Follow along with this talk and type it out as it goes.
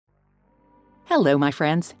Hello, my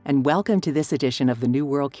friends, and welcome to this edition of the New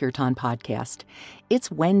World Kirtan Podcast. It's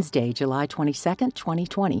Wednesday, July 22nd,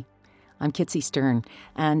 2020. I'm Kitsy Stern,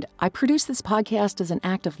 and I produce this podcast as an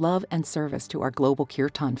act of love and service to our global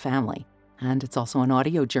Kirtan family. And it's also an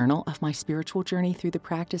audio journal of my spiritual journey through the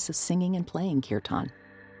practice of singing and playing Kirtan.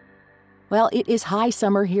 Well, it is high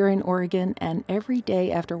summer here in Oregon, and every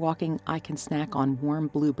day after walking, I can snack on warm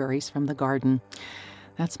blueberries from the garden.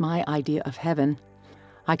 That's my idea of heaven.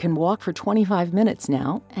 I can walk for 25 minutes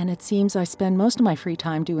now, and it seems I spend most of my free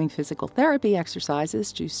time doing physical therapy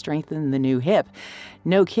exercises to strengthen the new hip.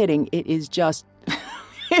 No kidding, it is just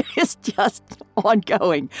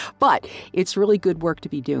ongoing. But it's really good work to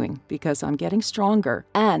be doing because I'm getting stronger,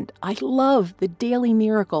 and I love the daily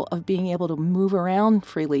miracle of being able to move around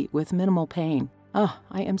freely with minimal pain. Oh,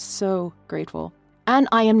 I am so grateful. And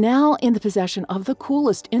I am now in the possession of the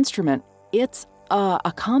coolest instrument. It's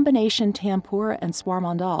a combination tampura and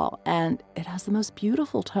swarmandal, and it has the most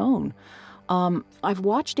beautiful tone. I've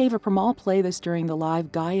watched David Pramal play this during the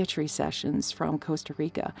live Gayatri sessions from Costa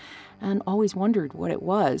Rica and always wondered what it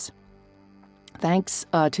was. Thanks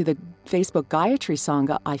to the Facebook Gayatri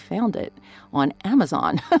Sangha, I found it on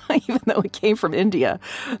Amazon, even though it came from India.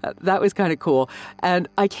 That was kind of cool. And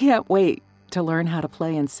I can't wait to learn how to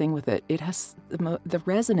play and sing with it. It has the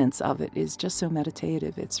resonance of it is just so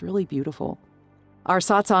meditative. It's really beautiful. Our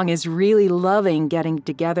satsang is really loving getting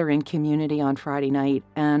together in community on Friday night,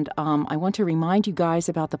 and I want to remind you guys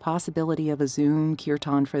about the possibility of a Zoom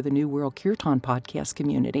Kirtan for the New World Kirtan podcast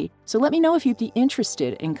community. So let me know if you'd be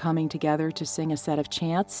interested in coming together to sing a set of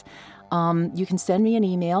chants. You can send me an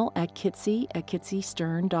email at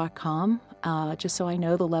kitsy@kitsystern.com, just so I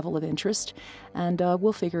know the level of interest, and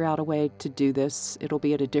we'll figure out a way to do this. It'll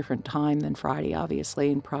be at a different time than Friday,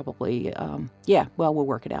 obviously, and probably, we'll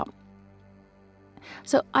work it out.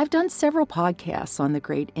 So I've done several podcasts on the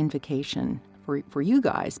Great Invocation for you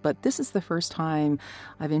guys, but this is the first time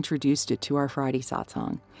I've introduced it to our Friday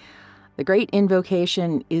satsang. The Great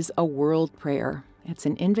Invocation is a world prayer. It's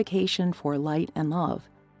an invocation for light and love.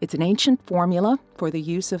 It's an ancient formula for the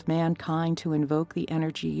use of mankind to invoke the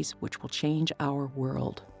energies which will change our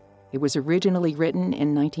world. It was originally written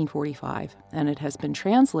in 1945, and it has been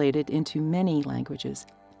translated into many languages.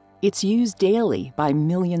 It's used daily by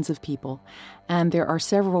millions of people, and there are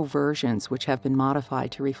several versions which have been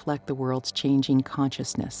modified to reflect the world's changing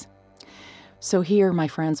consciousness. So here, my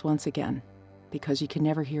friends, once again, because you can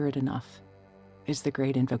never hear it enough, is the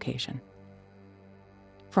Great Invocation.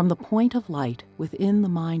 From the point of light within the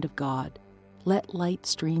mind of God, let light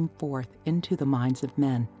stream forth into the minds of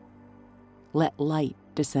men. Let light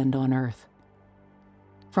descend on earth.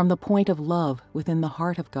 From the point of love within the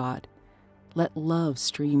heart of God, let love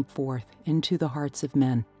stream forth into the hearts of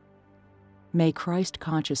men. May Christ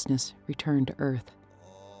consciousness return to earth.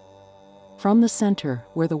 From the center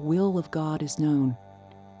where the will of God is known,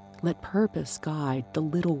 let purpose guide the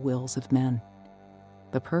little wills of men,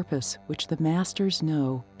 the purpose which the masters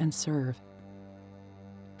know and serve.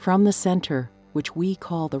 From the center which we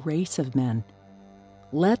call the race of men,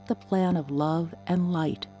 let the plan of love and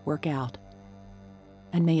light work out,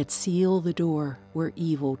 and may it seal the door where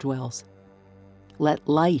evil dwells. Let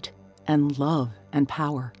light and love and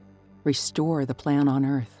power restore the plan on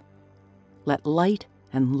earth. Let light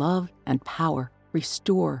and love and power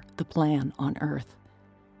restore the plan on earth.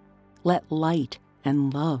 Let light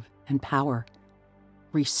and love and power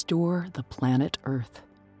restore the planet Earth.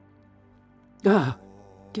 Ugh,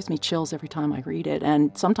 gives me chills every time I read it,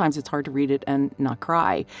 and sometimes it's hard to read it and not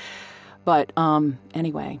cry. But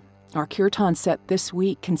anyway, our Kirtan set this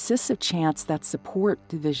week consists of chants that support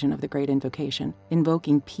the vision of the Great Invocation,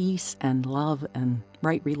 invoking peace and love and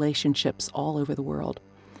right relationships all over the world.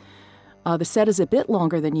 The set is a bit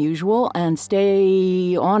longer than usual, and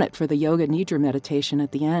stay on it for the Yoga Nidra meditation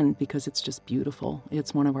at the end because it's just beautiful.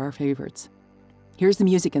 It's one of our favorites. Here's the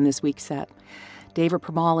music in this week's set. David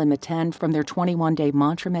Pramal and Miten from their 21-day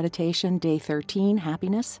mantra meditation, Day 13,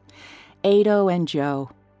 Happiness. Ado and Joe,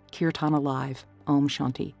 Kirtan Alive, Om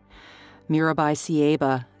Shanti. Mirabai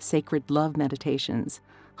Sieba, Sacred Love Meditations.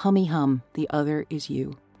 Hummy Hum, The Other Is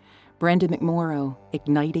You. Brenda McMorrow,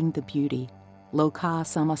 Igniting the Beauty. Loka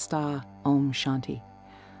Samasta, Om Shanti.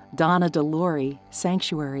 Donna Delori,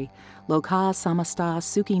 Sanctuary. Loka Samasta,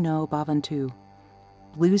 Sukhi No Bhavantu.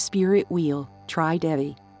 Blue Spirit Wheel, Tri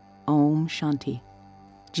Devi, Om Shanti.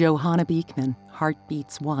 Johanna Beekman,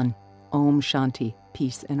 Heartbeats 1, Om Shanti,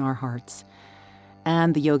 Peace in Our Hearts.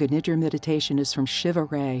 And the Yoga Nidra meditation is from Shiva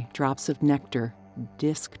Ray, Drops of Nectar,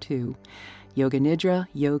 Disc 2, Yoga Nidra,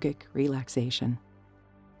 Yogic Relaxation.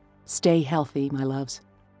 Stay healthy, my loves,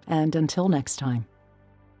 and until next time,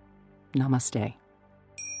 namaste.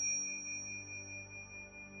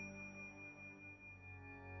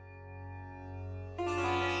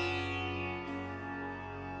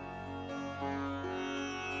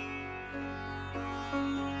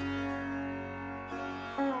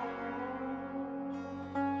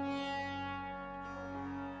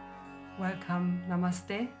 Welcome.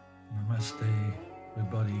 Namaste. Namaste,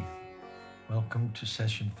 everybody. Welcome to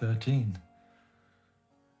session 13.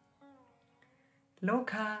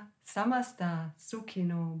 Loka samasta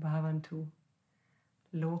sukhino bhavantu.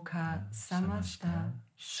 Loka samasta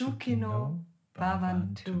sukhino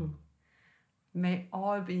bhavantu. May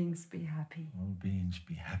all beings be happy. All beings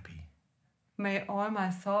be happy. May all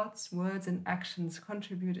my thoughts, words, and actions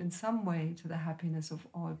contribute in some way to the happiness of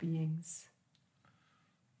all beings.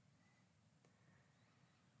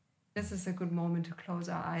 This is a good moment to close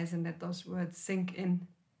our eyes and let those words sink in.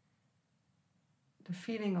 The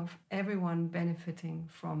feeling of everyone benefiting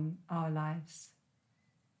from our lives.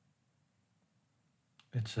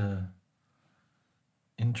 It's an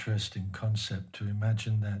interesting concept to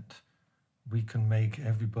imagine that we can make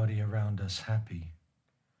everybody around us happy.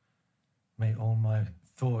 May all my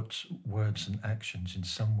thoughts, words, and actions in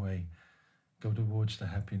some way go towards the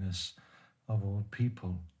happiness of all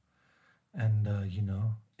people. And,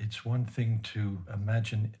 it's one thing to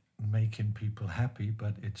imagine making people happy,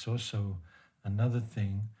 but it's also another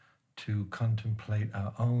thing to contemplate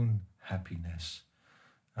our own happiness,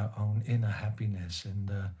 our own inner happiness. And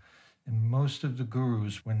most of the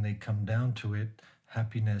gurus, when they come down to it,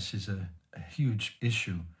 happiness is a huge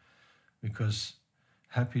issue, because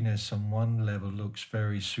happiness on one level looks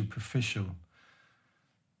very superficial,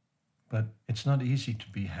 but it's not easy to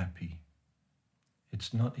be happy.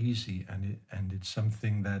 It's not easy, and it's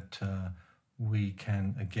something that we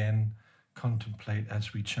can again contemplate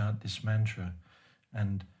as we chant this mantra,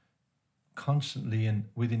 and constantly and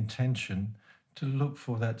with intention to look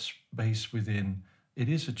for that space within. It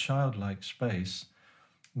is a childlike space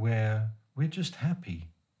where we're just happy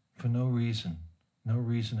for no reason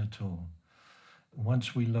at all.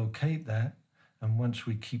 Once we locate that, and once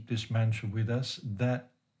we keep this mantra with us, that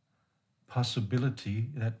possibility,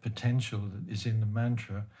 that potential that is in the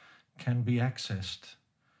mantra can be accessed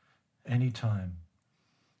anytime.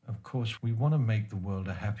 Of course, we want to make the world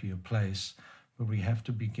a happier place, but we have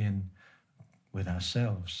to begin with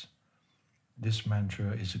ourselves. This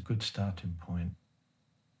mantra is a good starting point.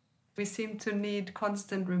 We seem to need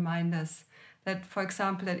constant reminders that, for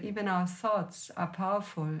example, that even our thoughts are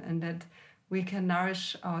powerful and that we can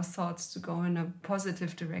nourish our thoughts to go in a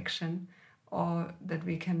positive direction, or that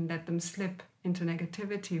we can let them slip into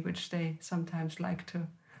negativity, which they sometimes like to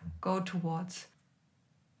go towards.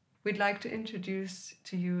 We'd like to introduce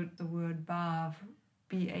to you the word bhav,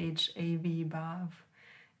 B-H-A-V, bhav.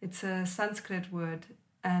 It's a Sanskrit word,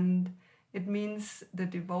 and it means the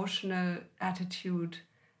devotional attitude,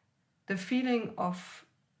 the feeling of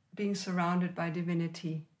being surrounded by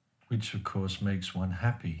divinity. Which, of course, makes one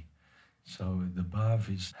happy. So the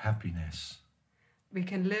bhav is happiness. We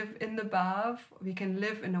can live in the bhav, we can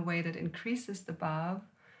live in a way that increases the bhav,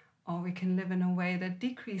 or we can live in a way that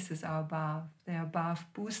decreases our bhav. They are bhav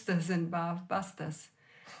boosters and bhav busters.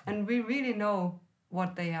 And we really know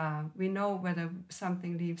what they are. We know whether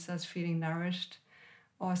something leaves us feeling nourished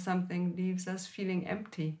or something leaves us feeling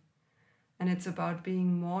empty. And it's about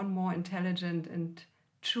being more and more intelligent and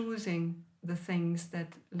choosing the things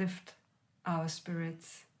that lift our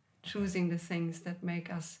spirits, choosing the things that make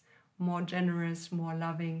us more generous, more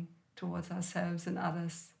loving towards ourselves and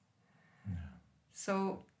others. Yeah.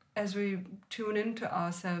 So as we tune into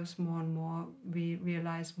ourselves more and more, we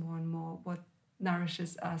realize more and more what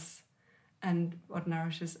nourishes us, and what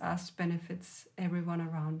nourishes us benefits everyone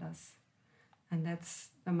around us. And that's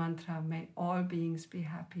the mantra, may all beings be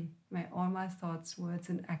happy. May all my thoughts, words,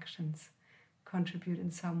 and actions contribute in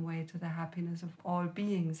some way to the happiness of all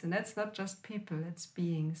beings. And that's not just people, it's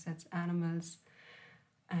beings, that's animals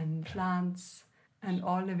and plants and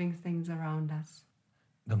all living things around us.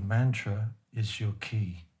 The mantra is your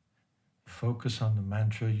key. Focus on the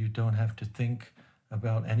mantra. You don't have to think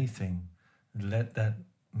about anything. Let that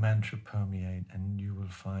mantra permeate, and you will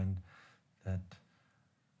find that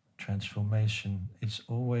transformation is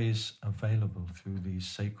always available through these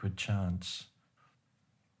sacred chants.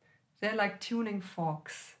 They're like tuning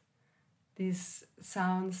forks. These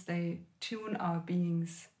sounds, they tune our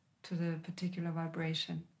beings to the particular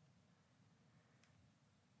vibration.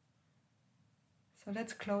 So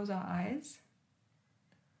let's close our eyes.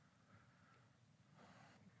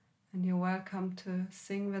 And you're welcome to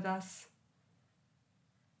sing with us,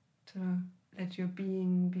 to let your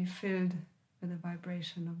being be filled with the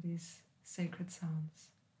vibration of these sacred sounds.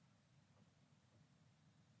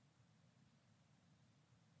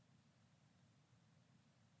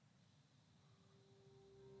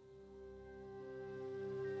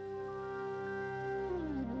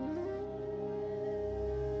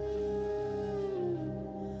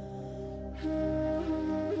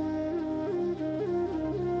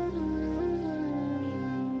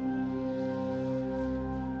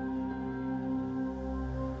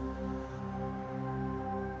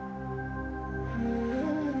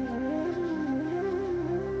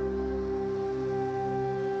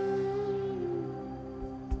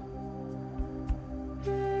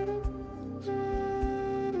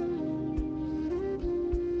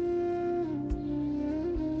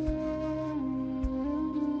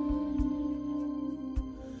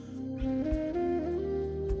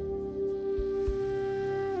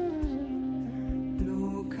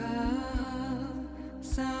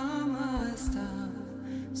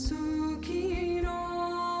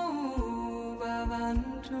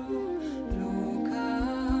 Oh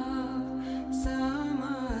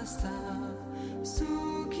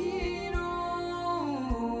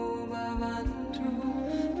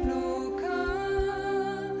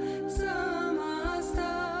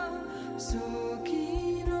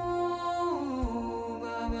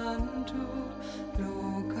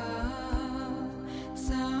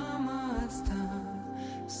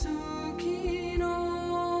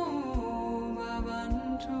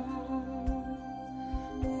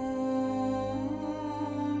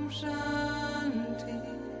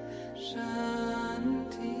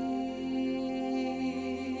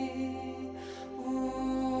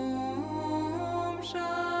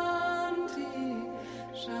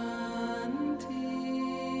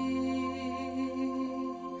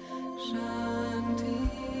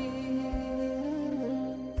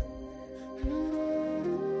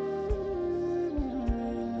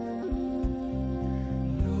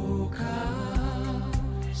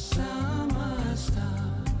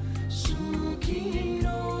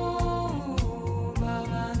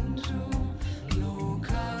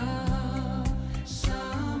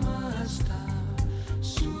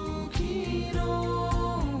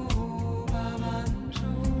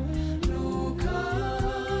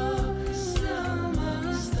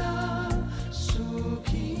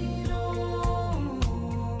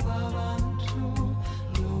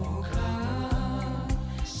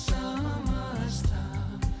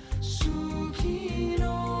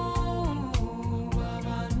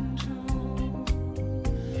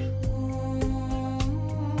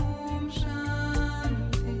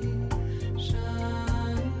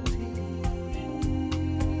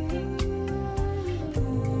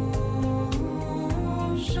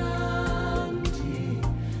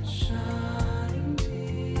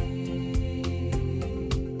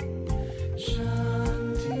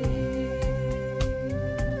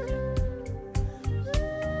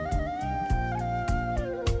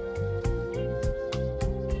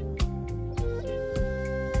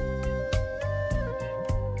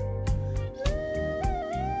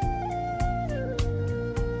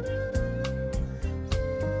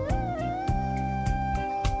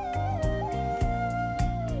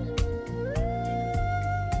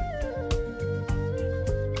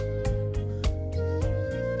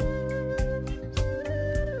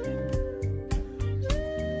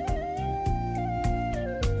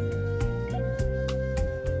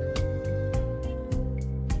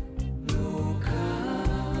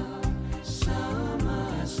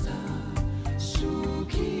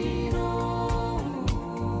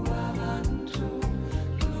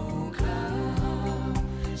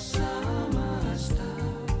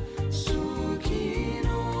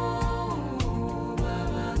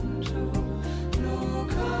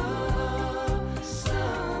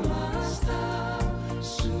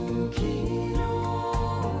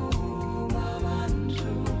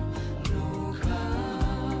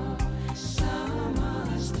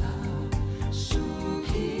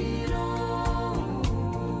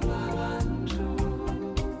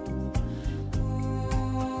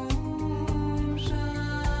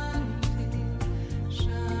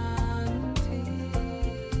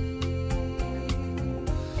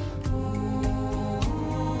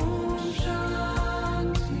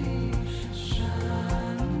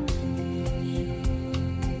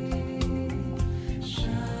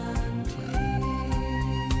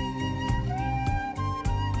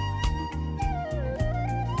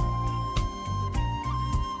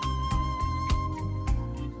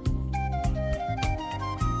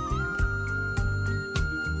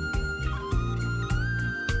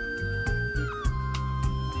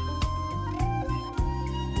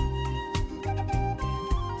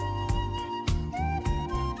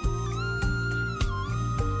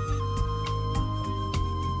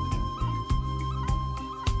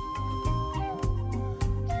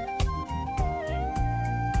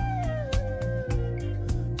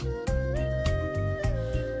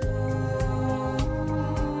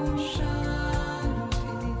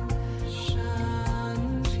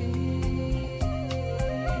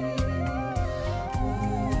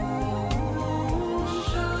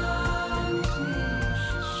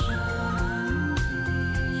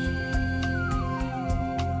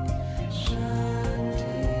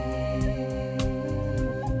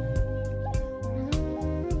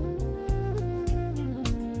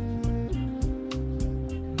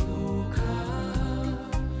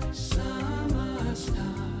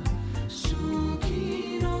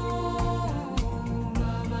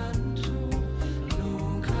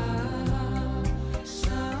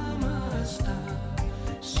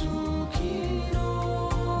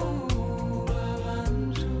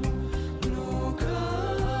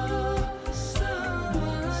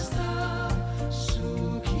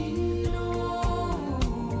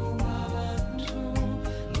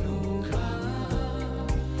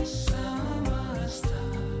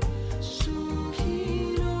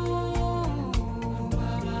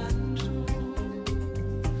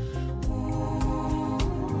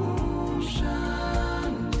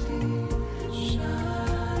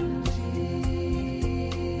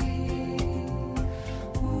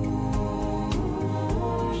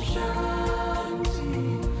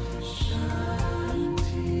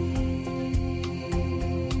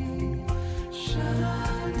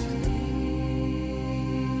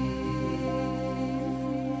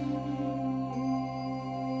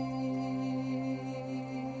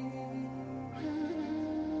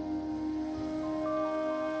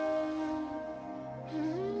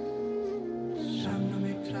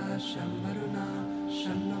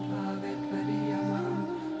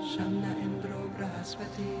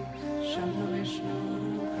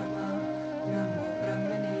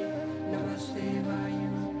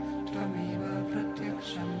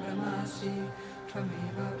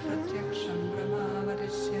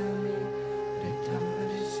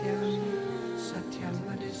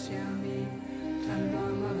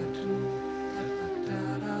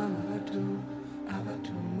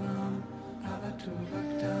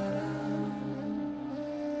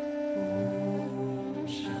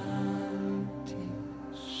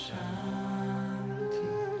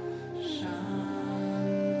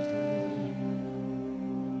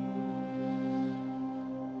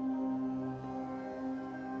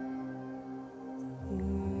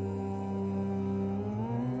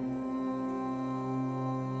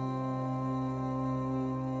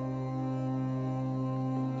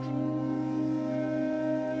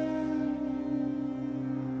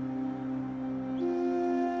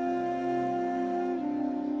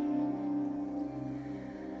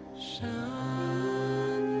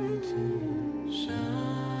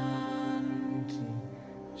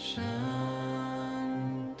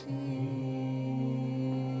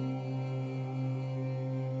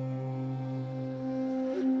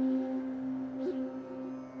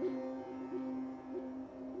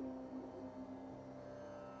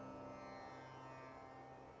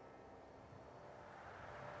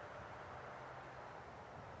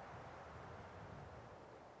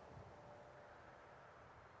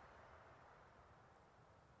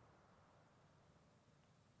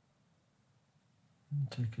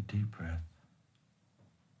Take a deep breath.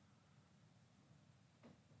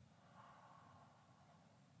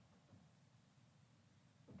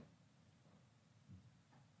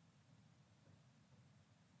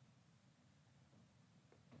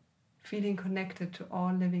 Feeling connected to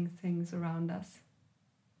all living things around us.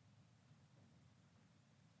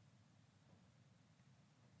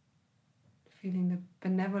 Feeling the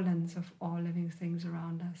benevolence of all living things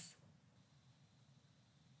around us.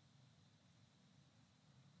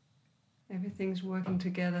 Everything's working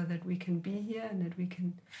together that we can be here and that we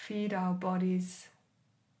can feed our bodies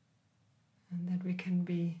and that we can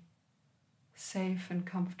be safe and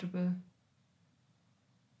comfortable.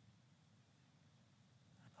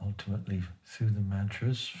 Ultimately, through the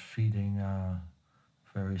mantras, feeding our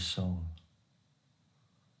very soul.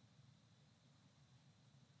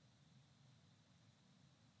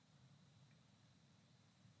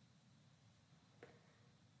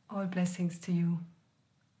 All blessings to you.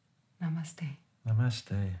 Namaste.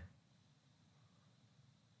 Namaste.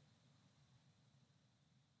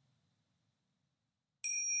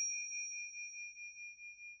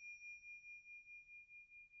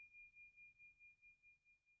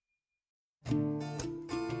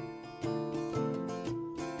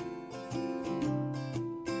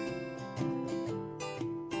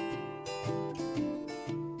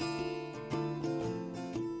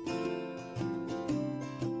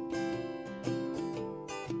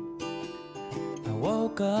 I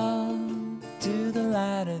woke up to the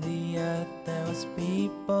light of the earth. There was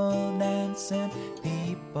people dancing,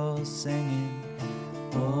 people singing.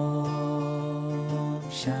 Om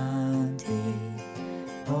Shanti.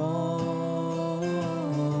 Om.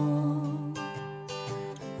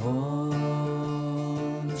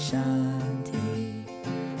 Om Shanti.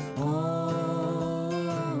 Om.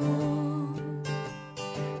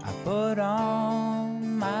 I put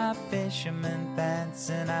on my fisherman pants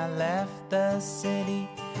and I left the city,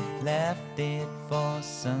 left it for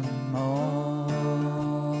some Om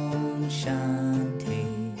Shanti.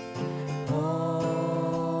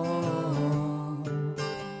 Om.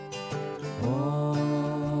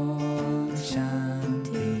 Om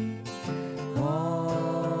Shanti.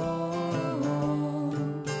 Om.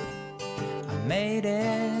 I made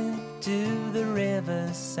it to the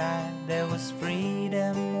riverside. There was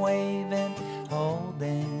freedom waving,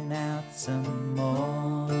 holding out some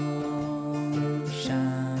Om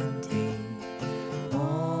Shanti.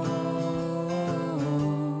 Om.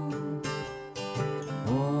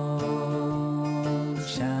 Om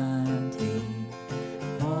Shanti.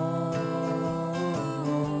 Om.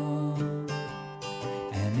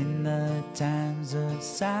 And in the times of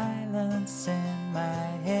silence in my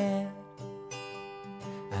head,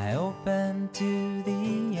 I open to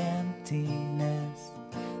the emptiness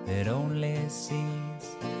that only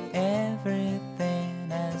sees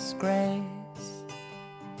everything as grace.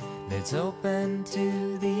 Let's open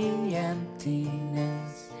to the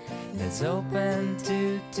emptiness. Let's open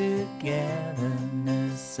to togetherness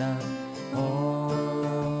of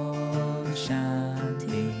Om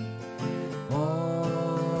Shanti.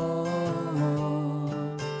 Om.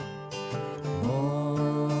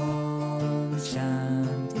 Om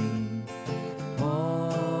Shanti. Om.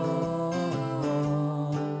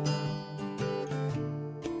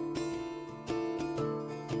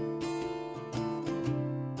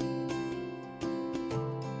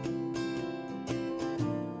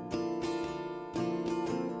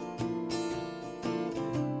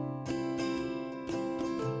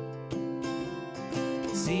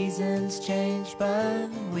 Seasons change, but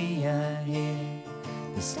we are here.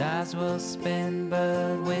 The stars will spin,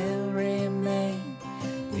 but we'll remain.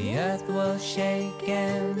 The earth will shake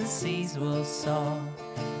and the seas will soar.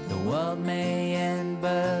 The world may end,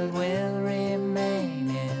 but we'll remain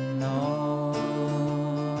in Om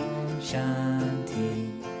Shanti.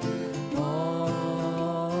 Om.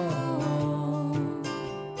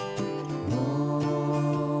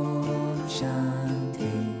 Om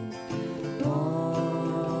Shanti. Om.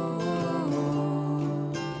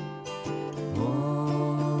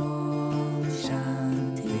 Om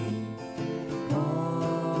Shanti. Om.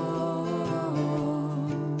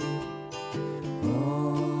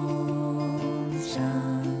 Om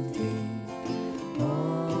Shanti.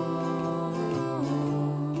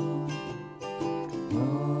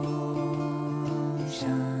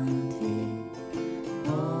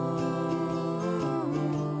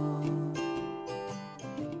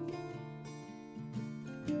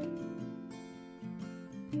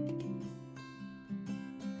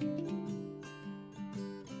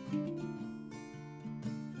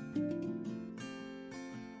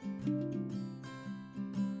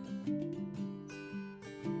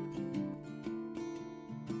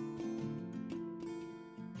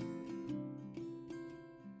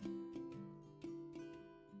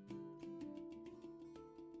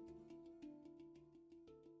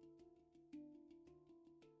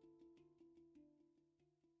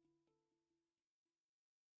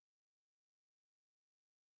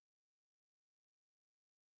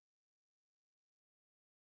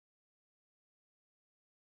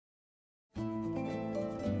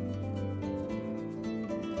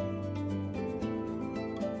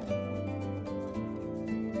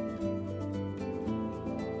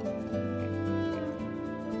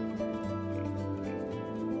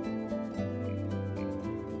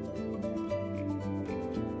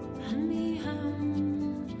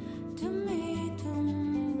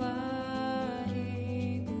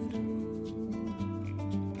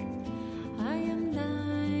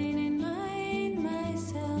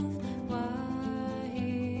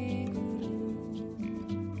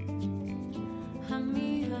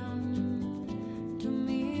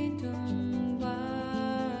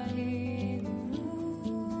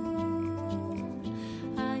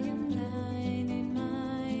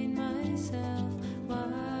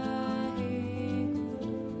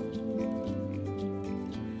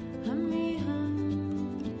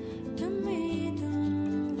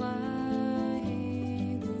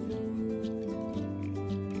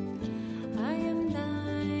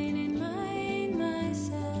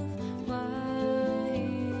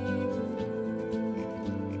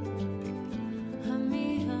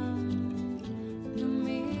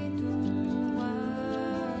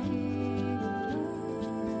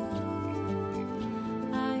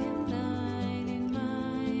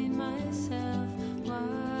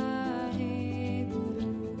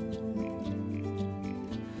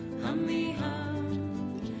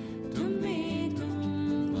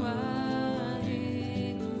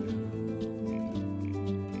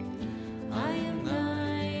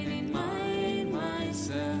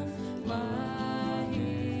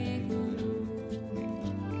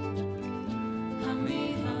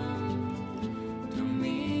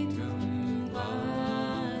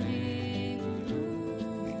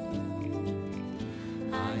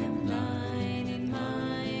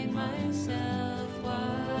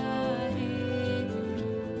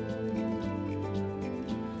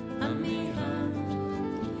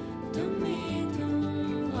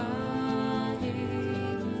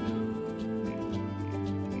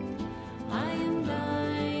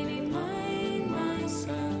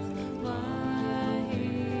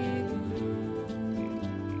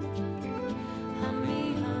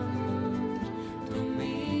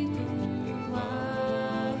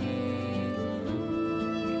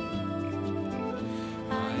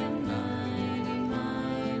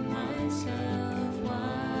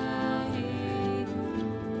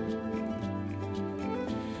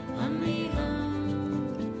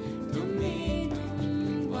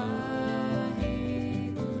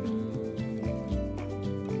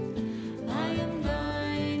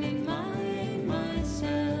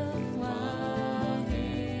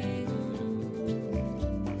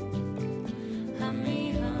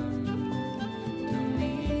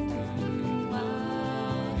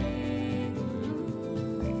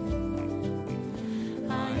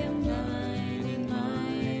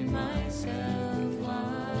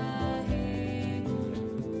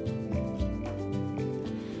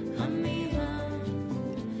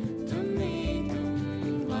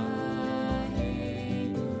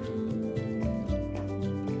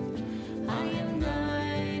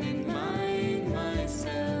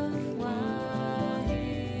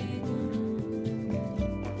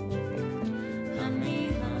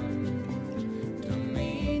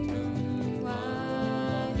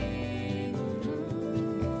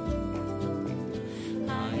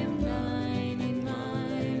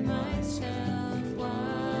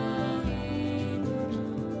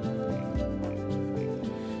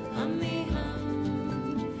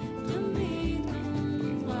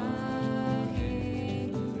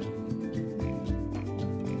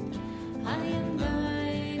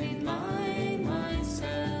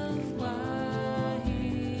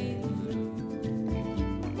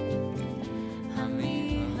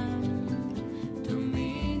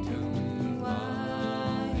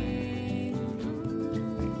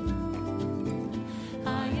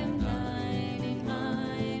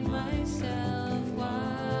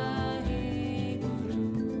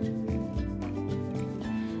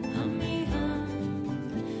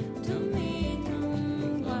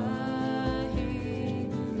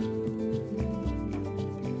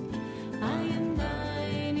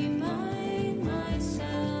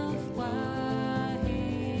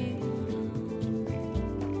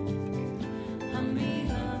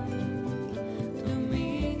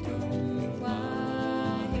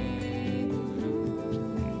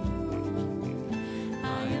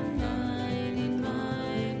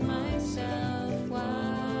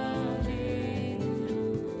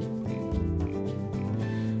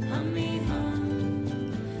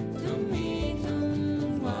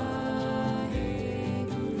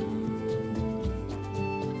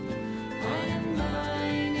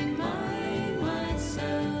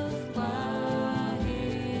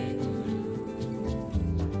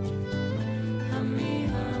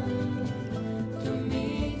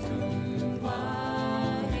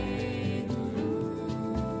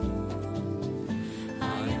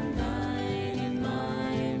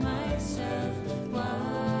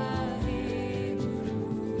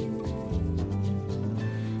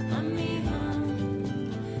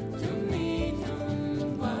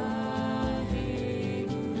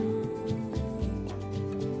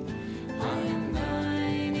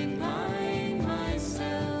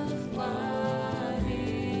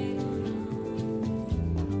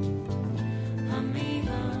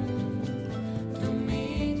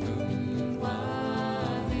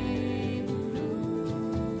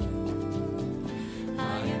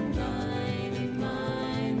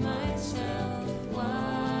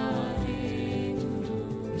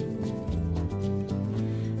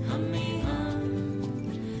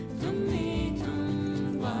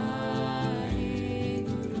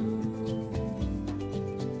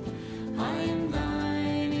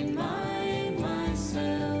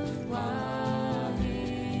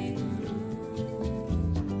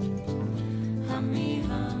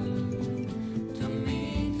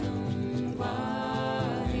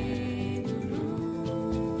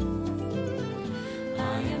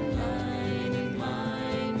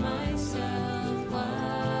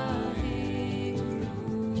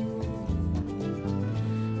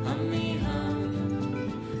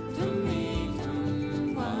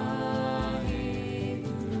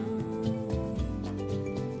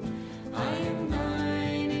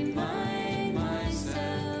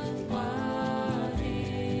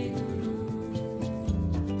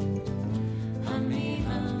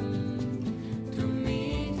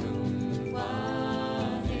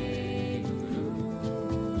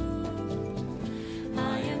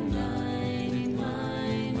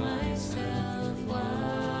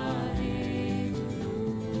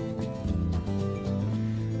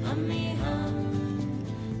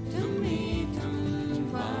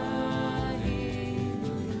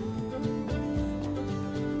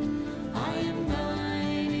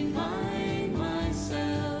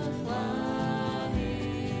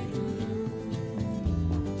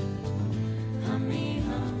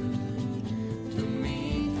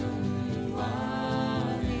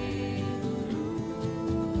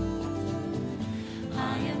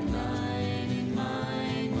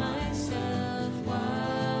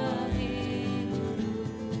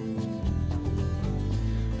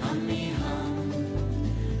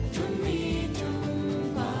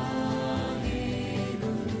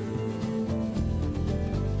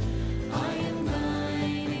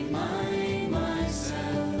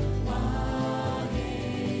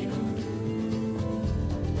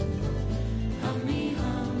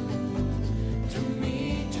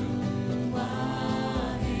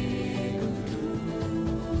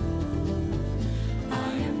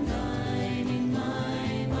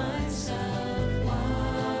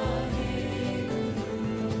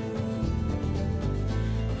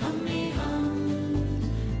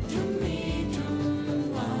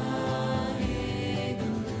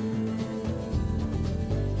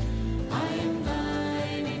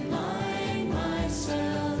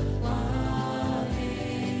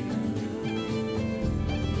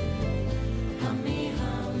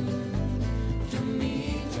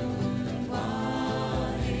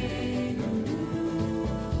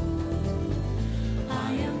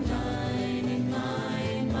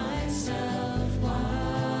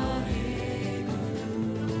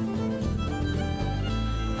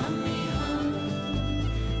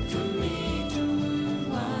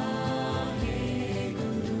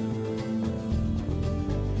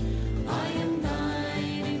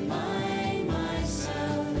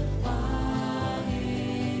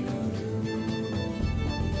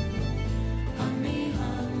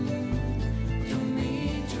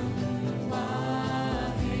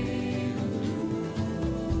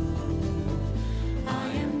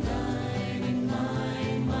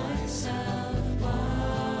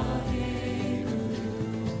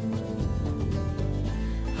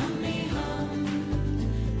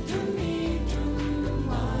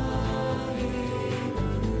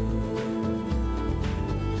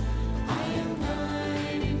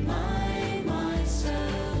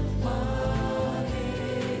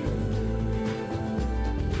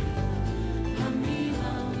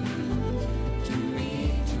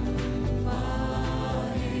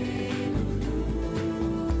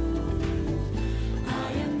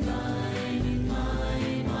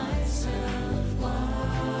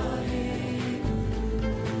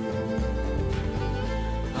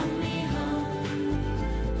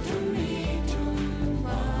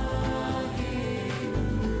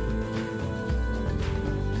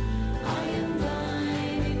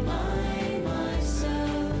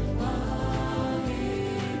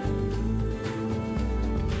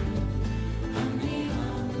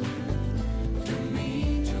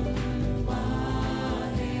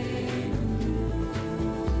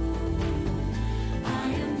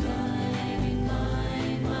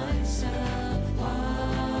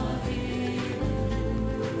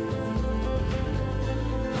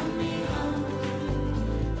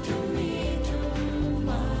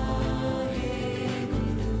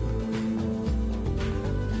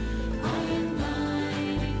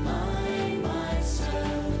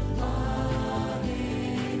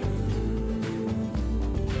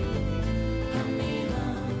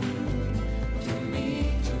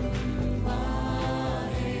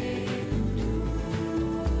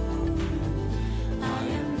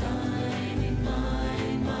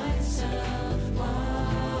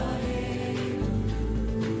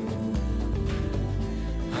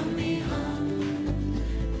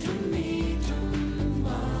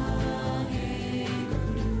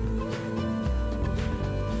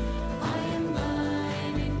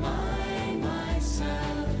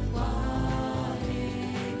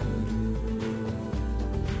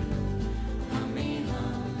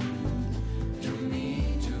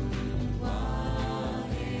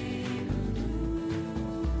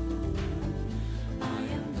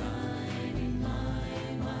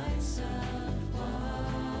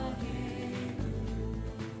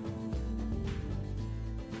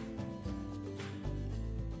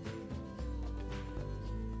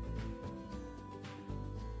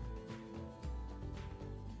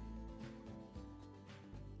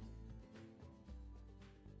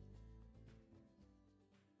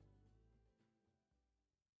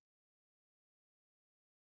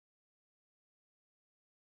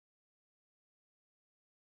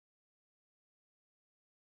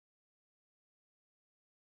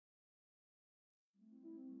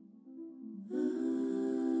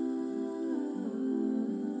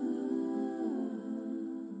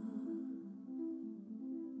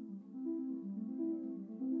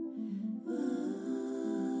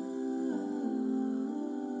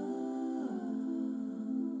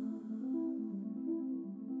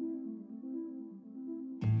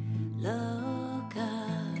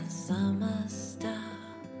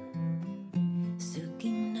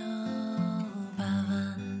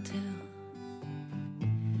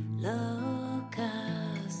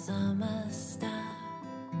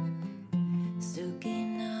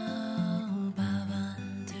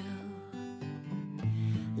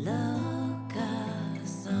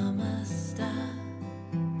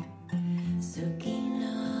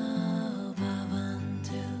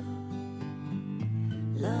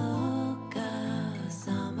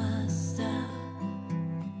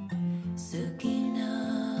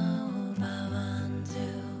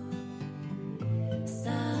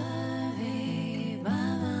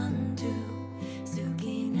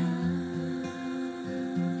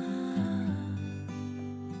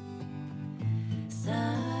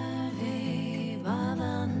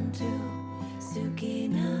 to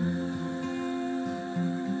Sukina.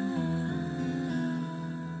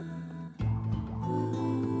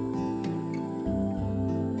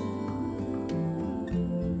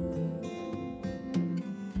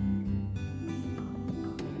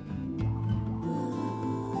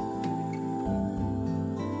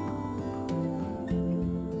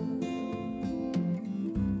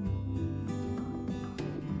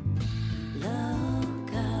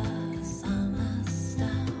 Loka samasta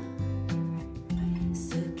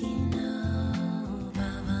Sukina.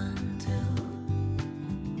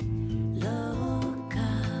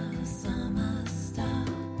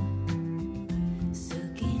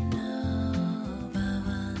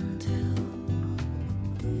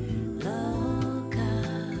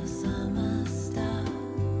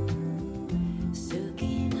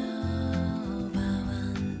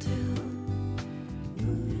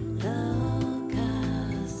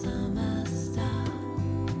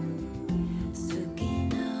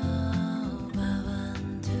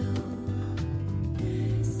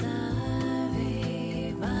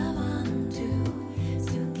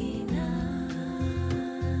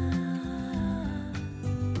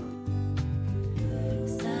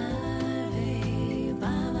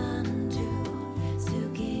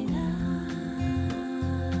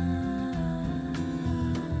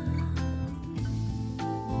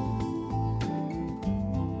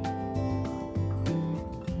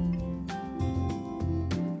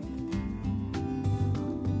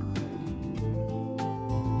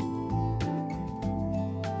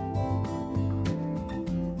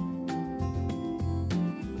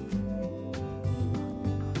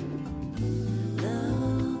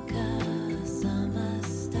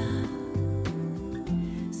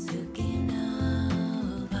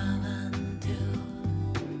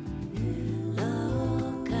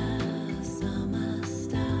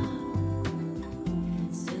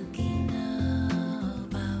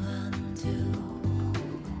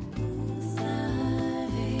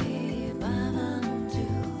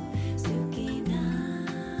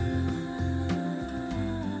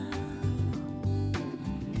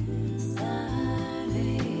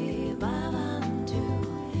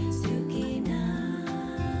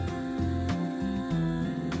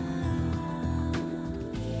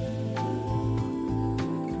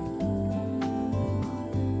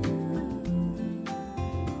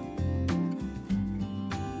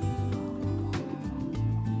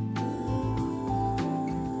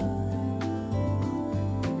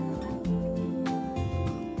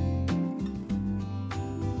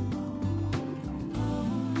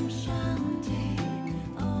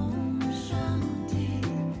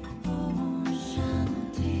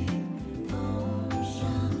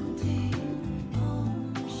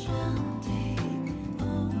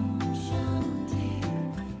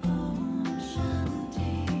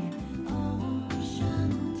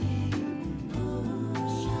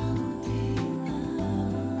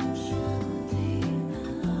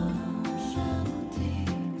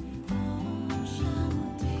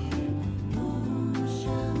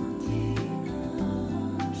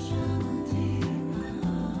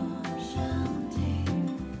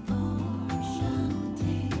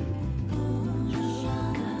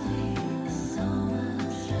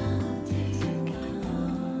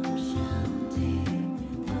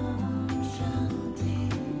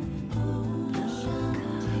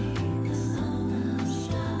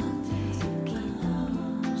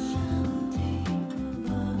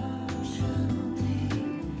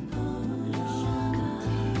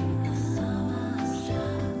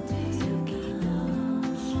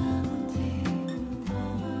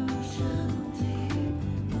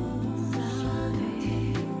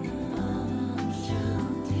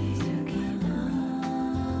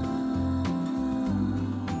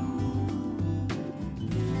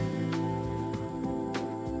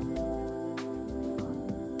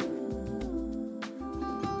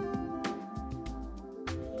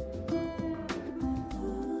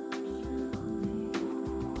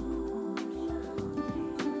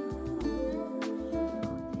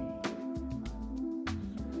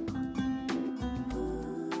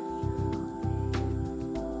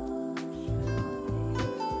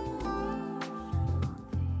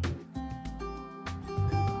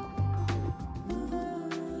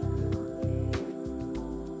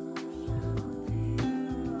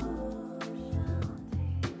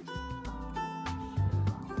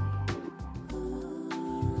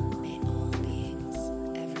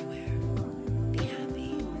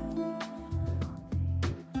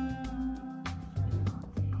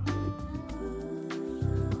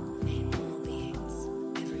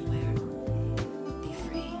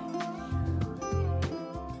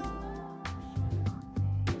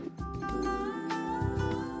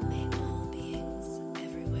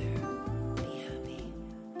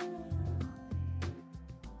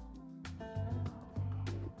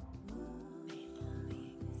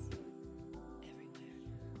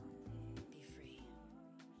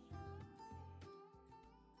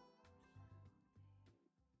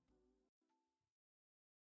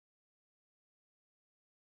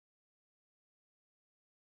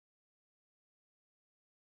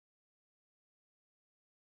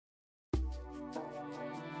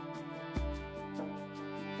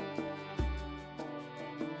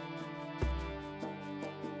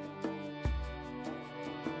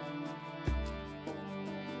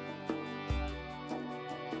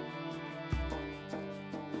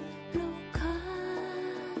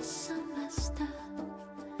 samasta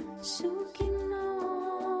Sukhino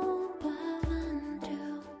bhavantu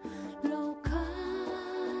loka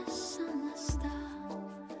samasta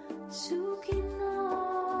Sukhino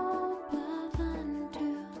bhavantu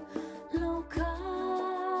loka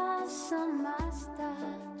samasta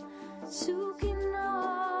Sukhino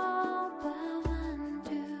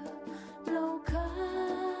bhavantu loka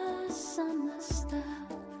samasta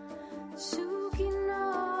Sukhino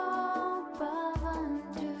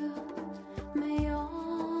bhavantu. May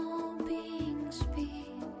all beings be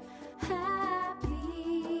happy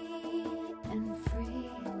and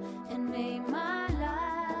free, and may my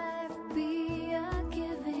life be a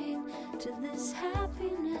giving to this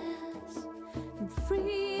happiness and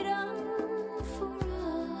freedom for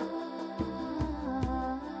all.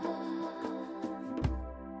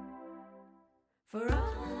 For all.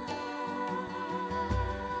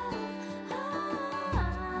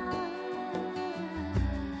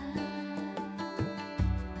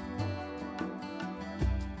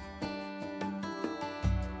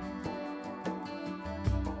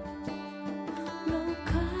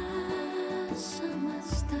 Loka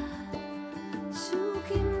samasta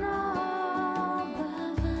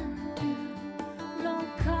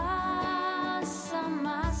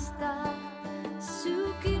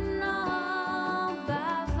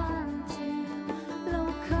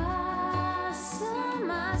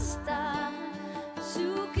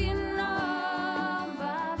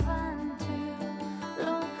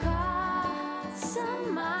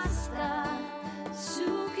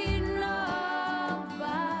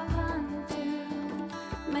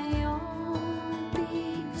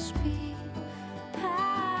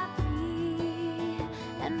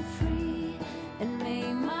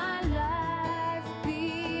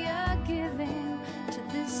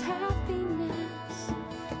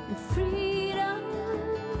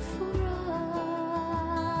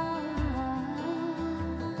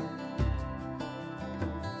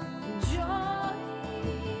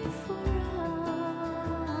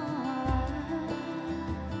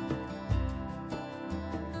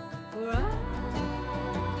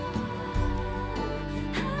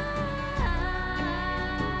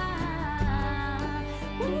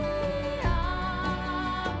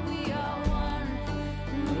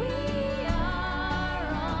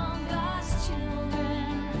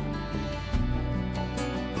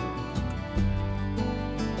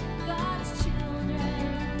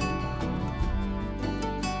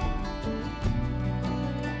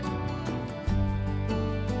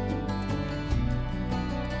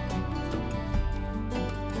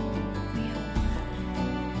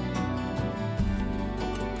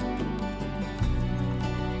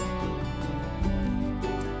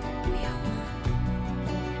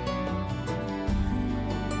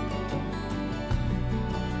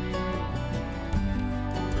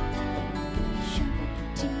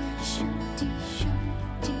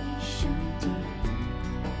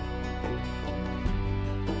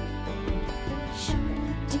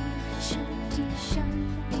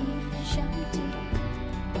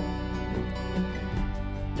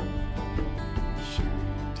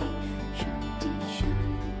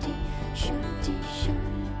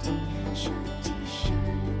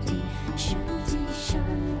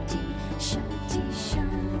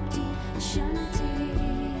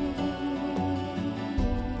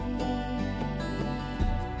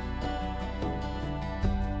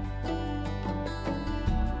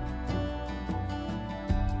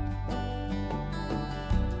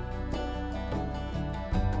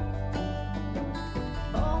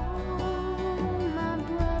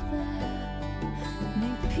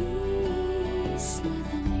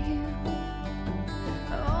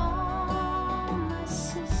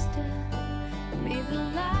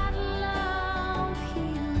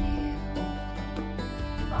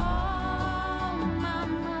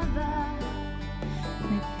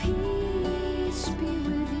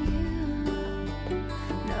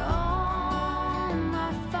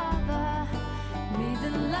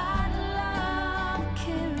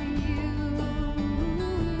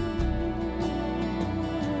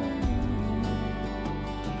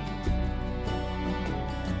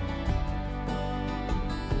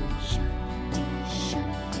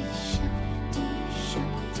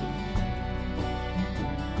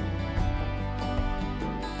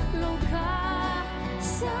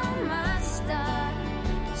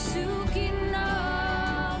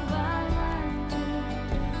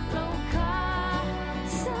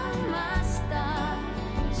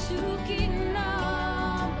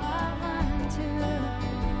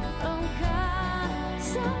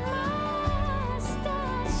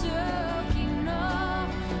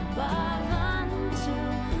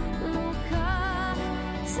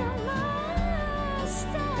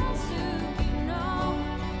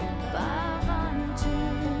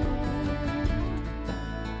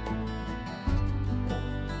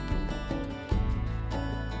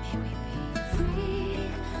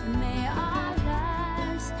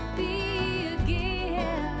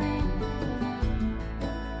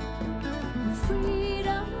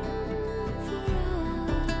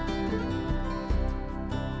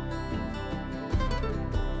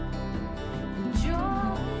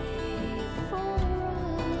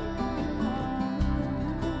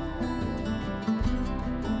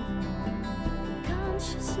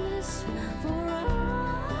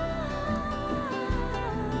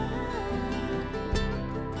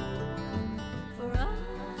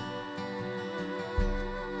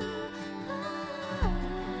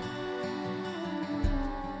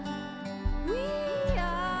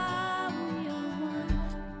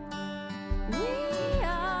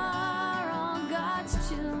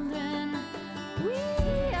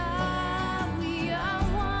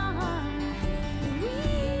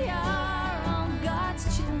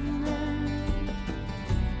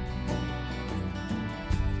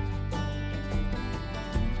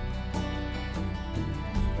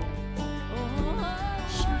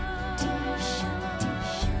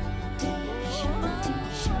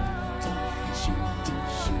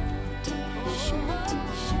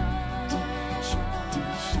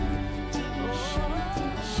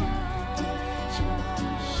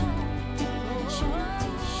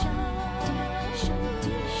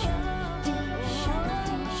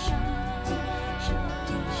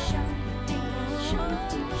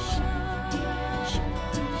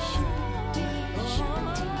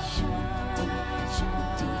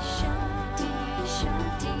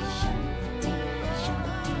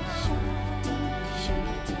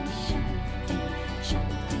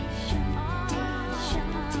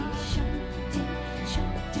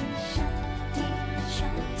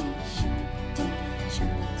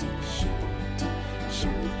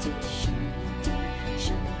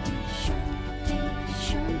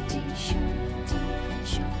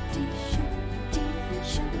Shanti,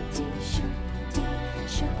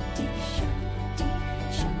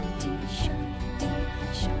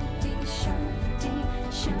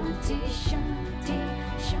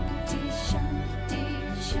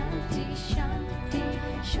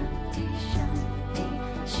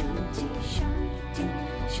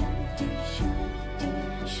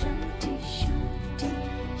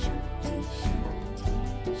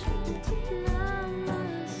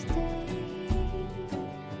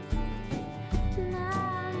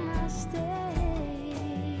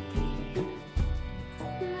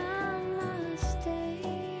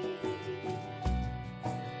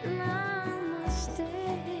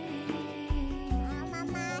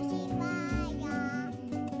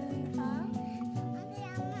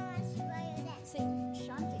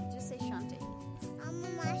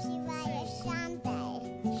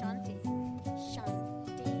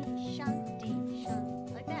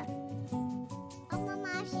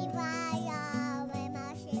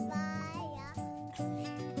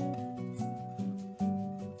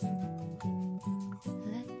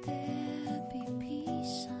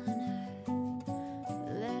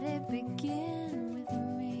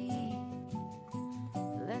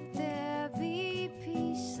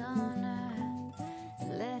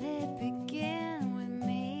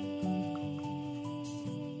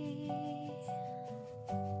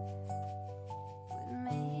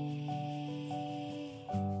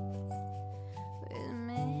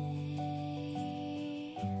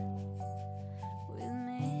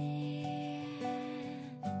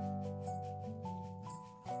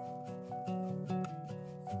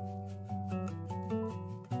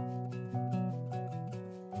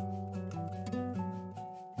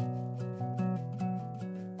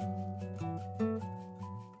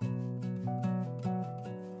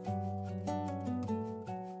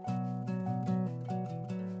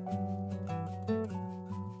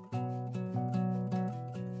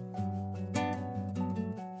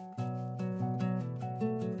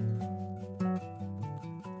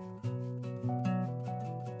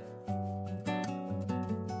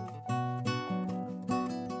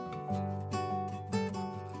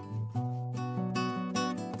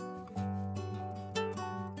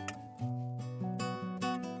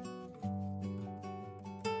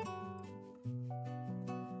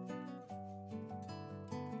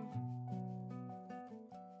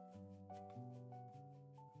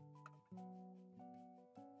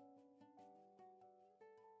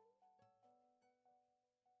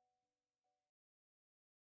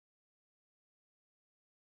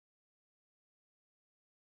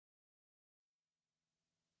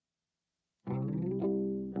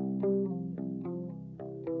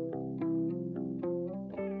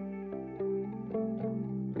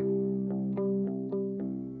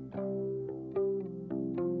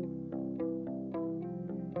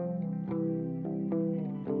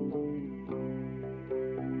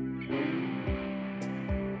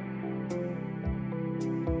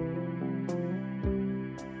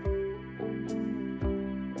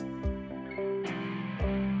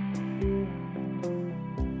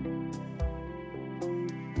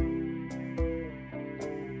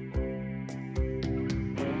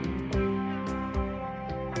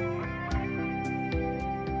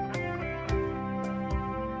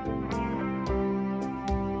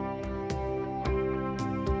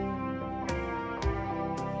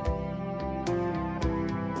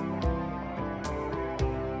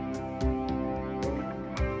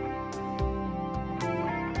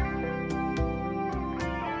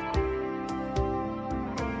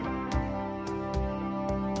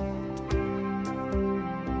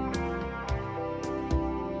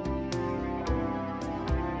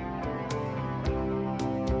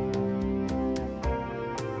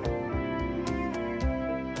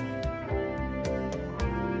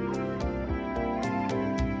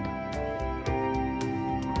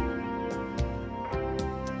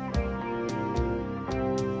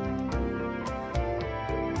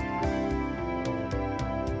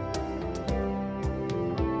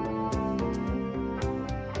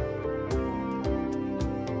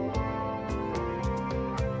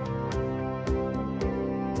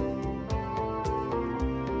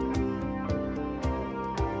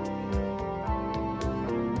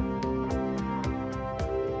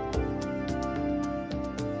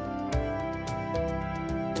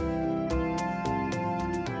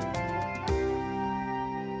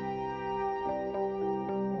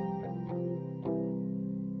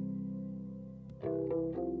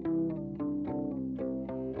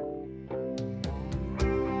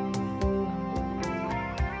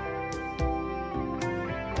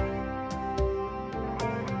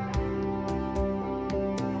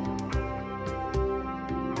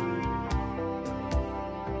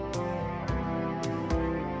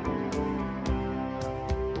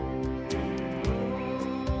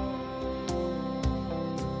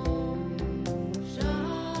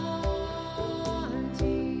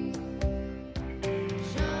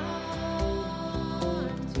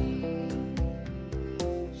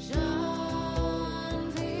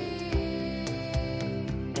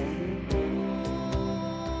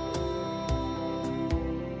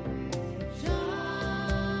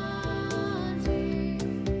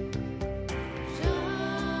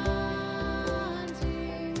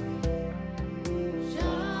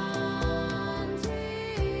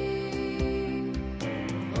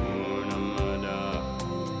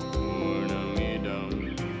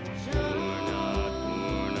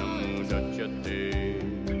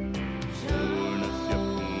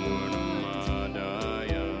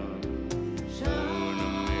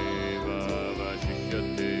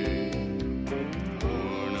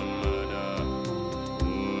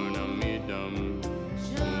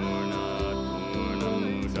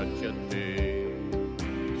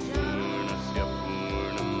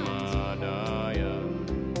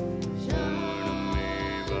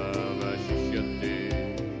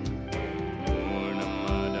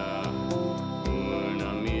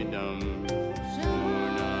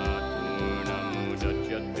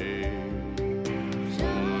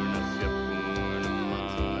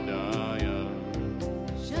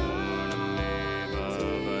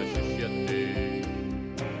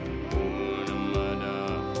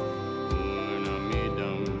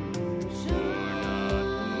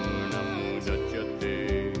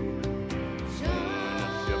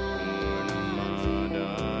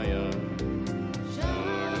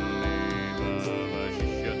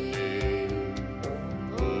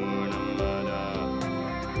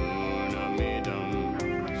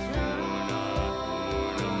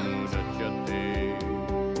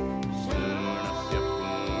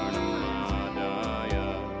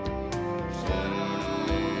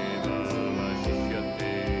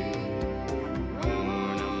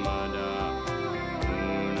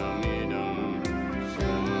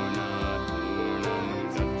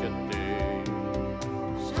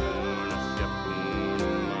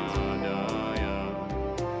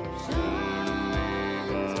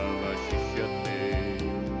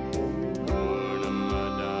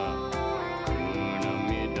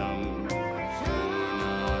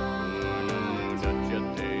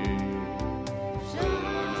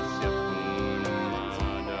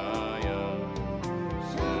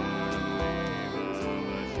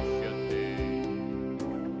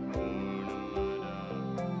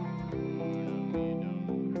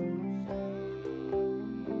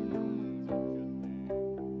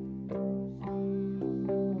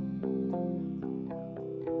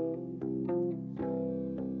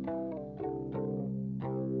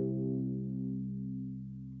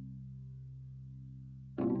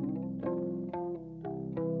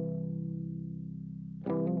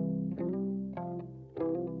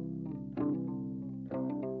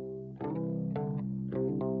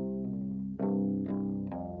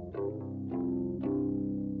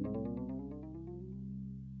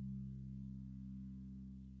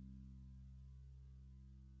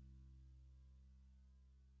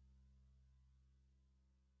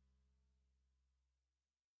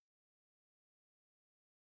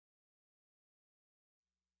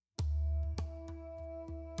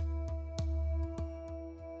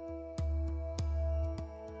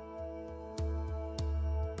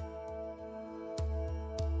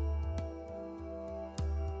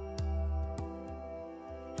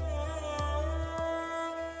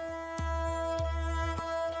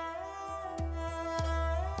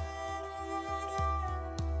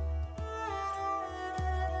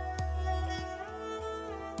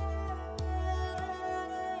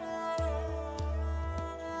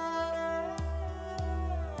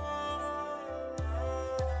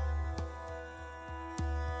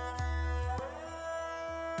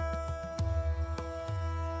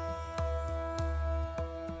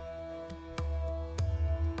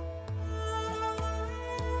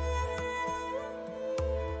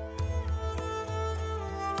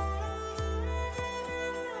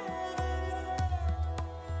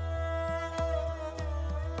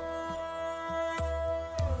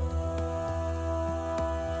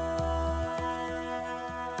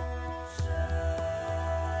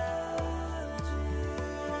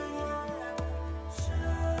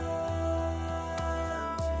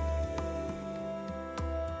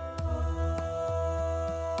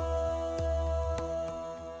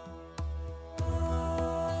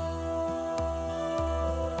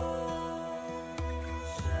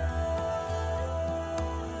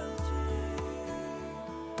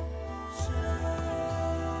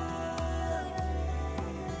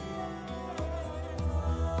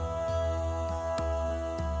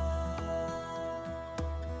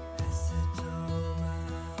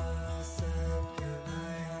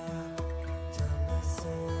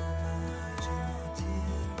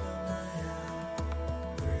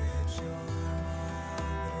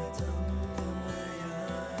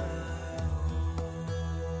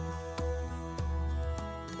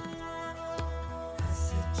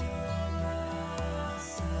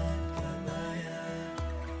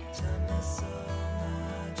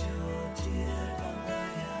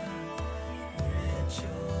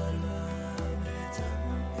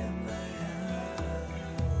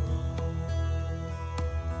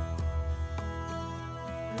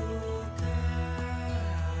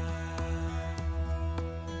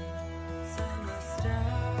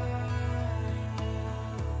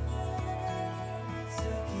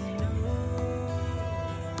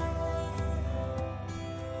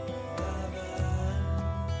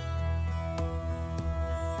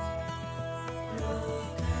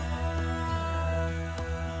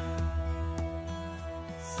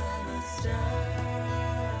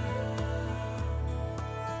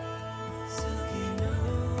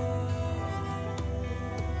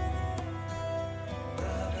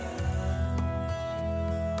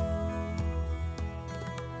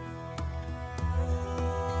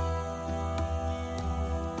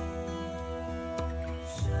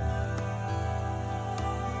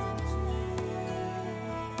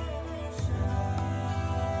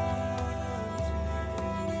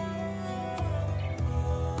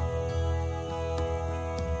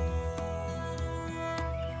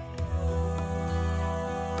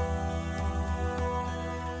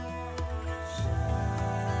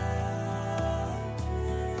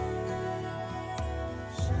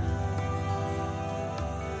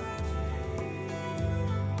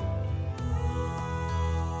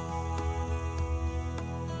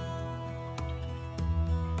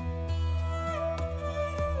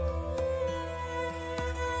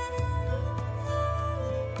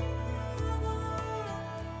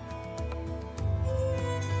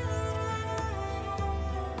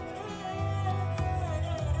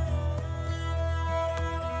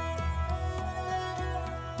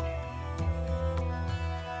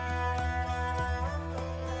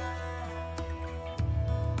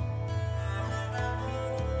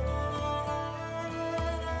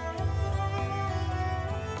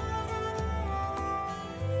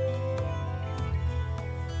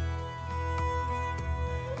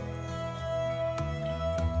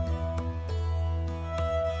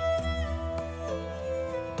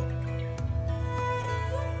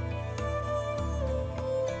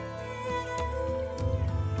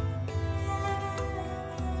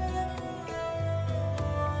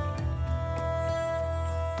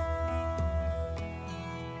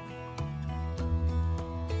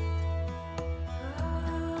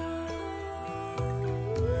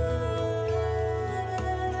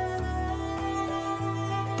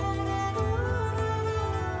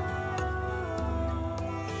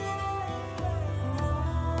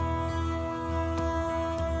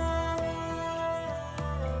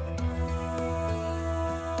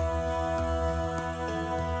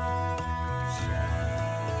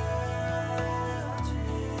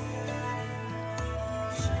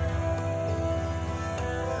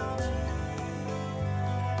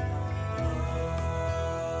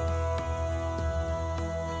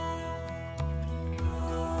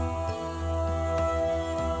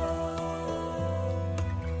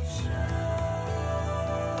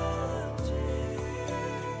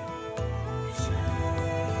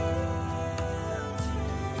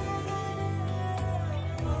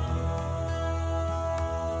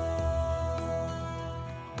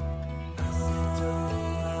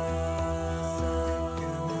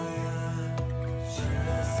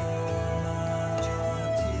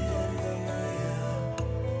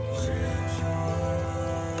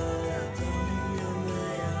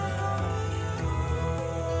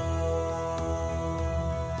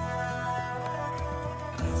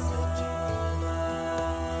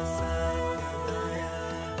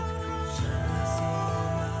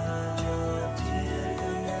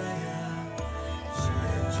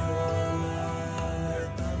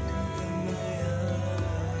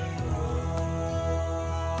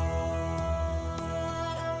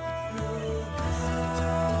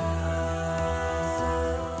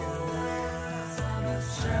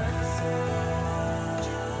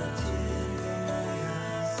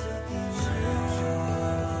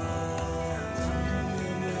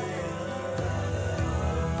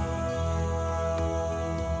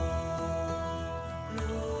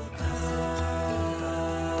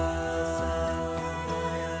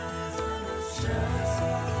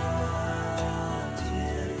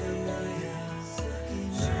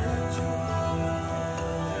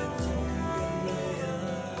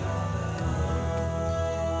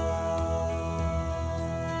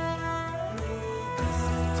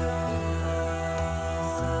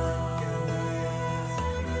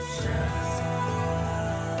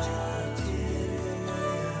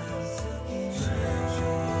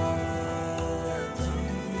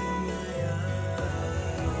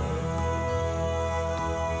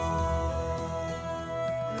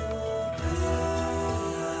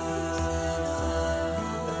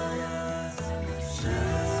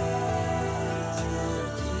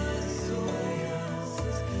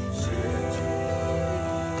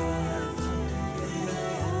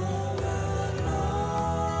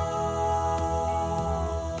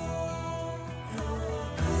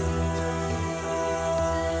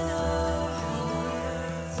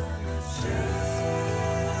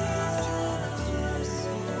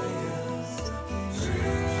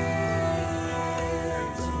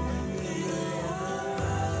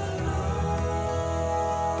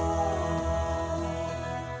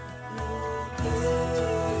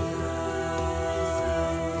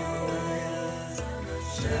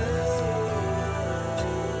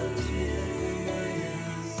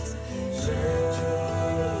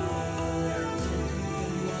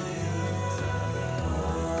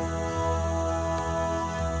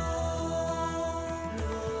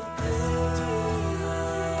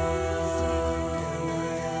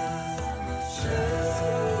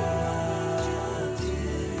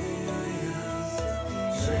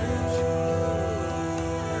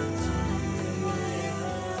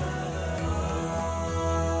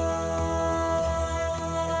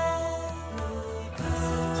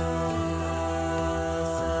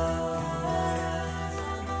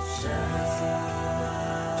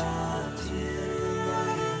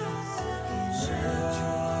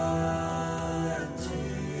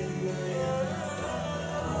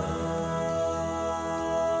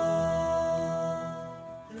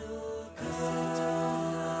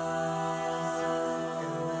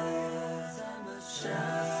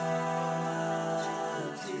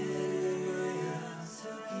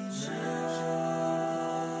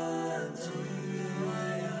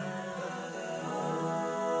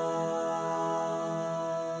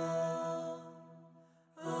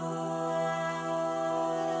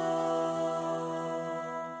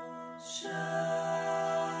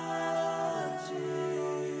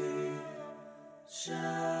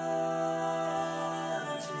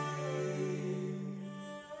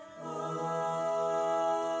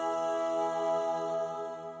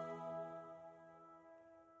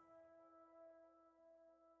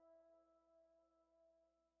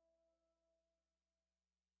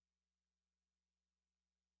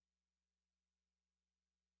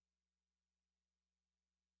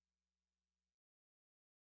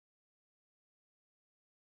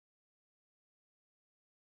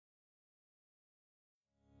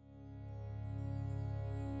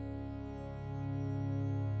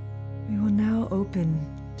 We will now open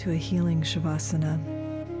to a healing Shavasana.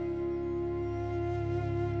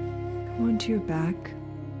 Come onto your back.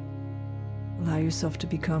 Allow yourself to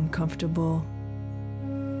become comfortable.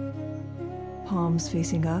 Palms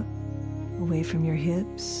facing up, away from your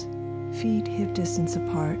hips, feet hip distance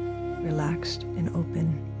apart, relaxed and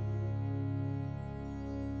open.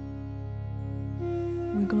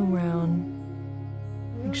 Wiggle around.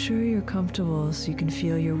 Make sure you're comfortable so you can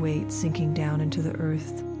feel your weight sinking down into the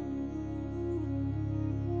earth.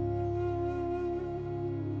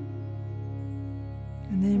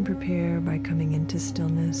 And then prepare by coming into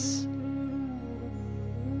stillness.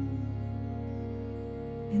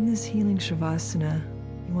 In this healing Shavasana,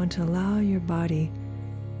 you want to allow your body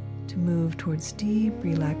to move towards deep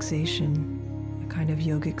relaxation, a kind of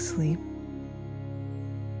yogic sleep.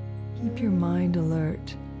 Keep your mind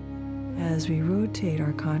alert as we rotate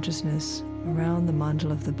our consciousness around the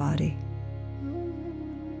mandala of the body.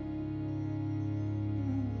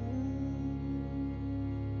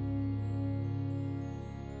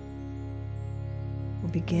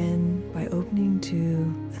 We'll begin by opening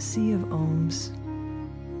to a sea of Oms,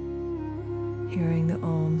 hearing the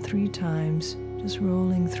Om 3 times, just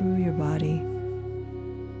rolling through your body.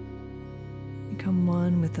 Become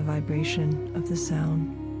one with the vibration of the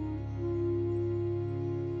sound.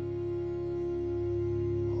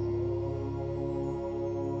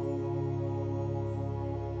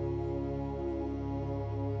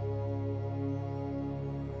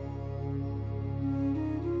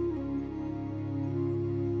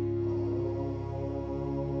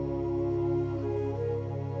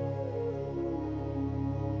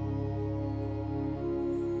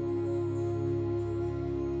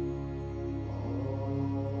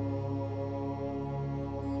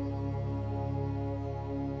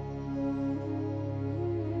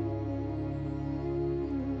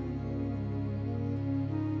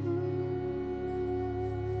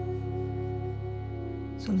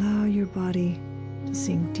 So allow your body to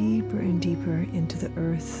sink deeper and deeper into the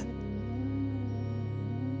earth,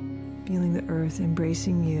 feeling the earth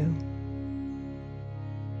embracing you,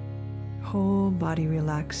 whole body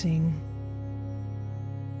relaxing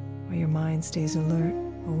while your mind stays alert,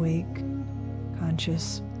 awake,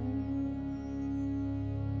 conscious.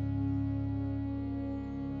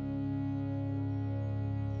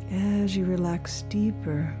 As you relax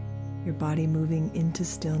deeper, your body moving into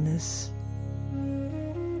stillness.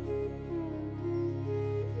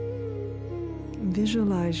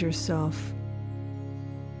 Visualize yourself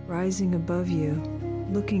rising above you,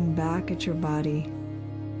 looking back at your body.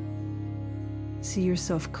 See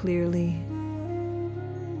yourself clearly.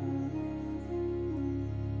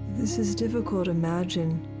 If this is difficult,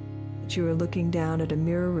 imagine that you are looking down at a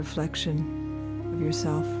mirror reflection of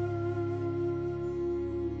yourself.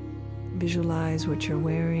 Visualize what you're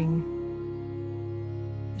wearing,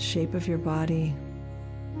 the shape of your body,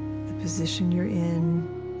 the position you're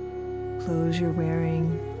in, clothes you're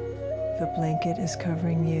wearing, if a blanket is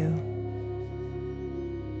covering you.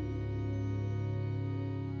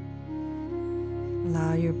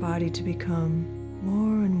 Allow your body to become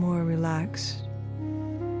more and more relaxed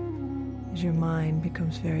as your mind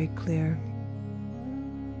becomes very clear.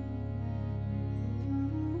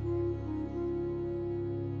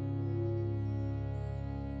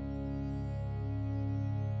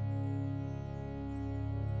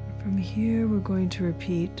 From here, we're going to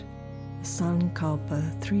repeat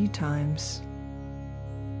Sankalpa 3 times.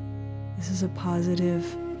 This is a positive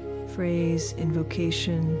phrase,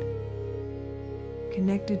 invocation,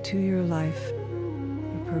 connected to your life,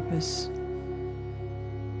 your purpose.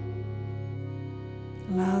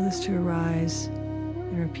 Allow this to arise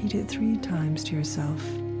and repeat it 3 times to yourself.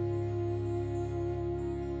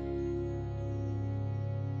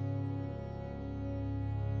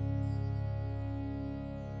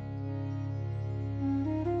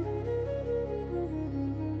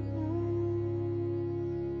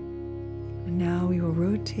 And now we will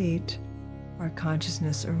rotate our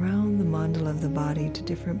consciousness around the mandala of the body to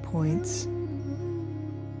different points.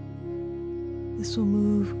 This will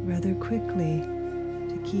move rather quickly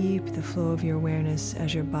to keep the flow of your awareness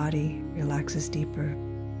as your body relaxes deeper.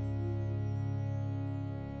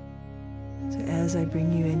 So as I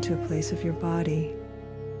bring you into a place of your body,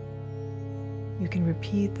 you can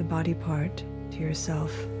repeat the body part to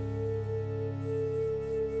yourself.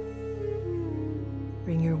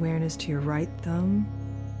 Bring your awareness to your right thumb,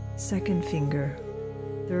 2nd finger,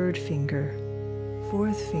 3rd finger,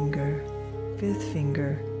 4th finger, 5th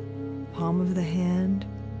finger, palm of the hand,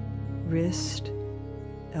 wrist,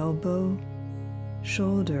 elbow,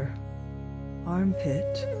 shoulder,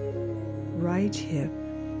 armpit, right hip,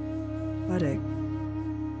 buttock,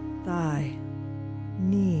 thigh,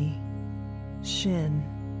 knee, shin,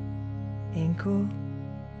 ankle,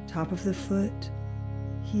 top of the foot,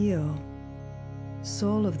 heel,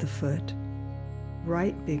 sole of the foot,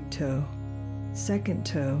 right big toe, 2nd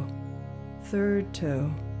toe, 3rd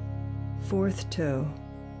toe, 4th toe,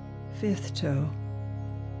 5th toe,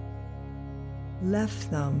 left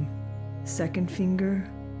thumb, 2nd finger,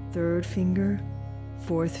 3rd finger,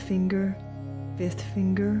 4th finger, 5th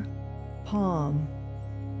finger, palm,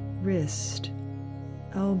 wrist,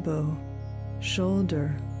 elbow,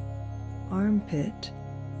 shoulder, armpit,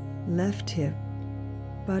 left hip,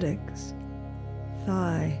 buttocks,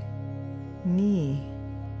 thigh, knee,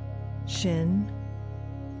 shin,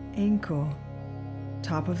 ankle,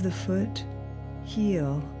 top of the foot,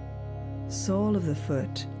 heel, sole of the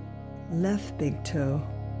foot, left big toe,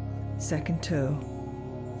 2nd toe,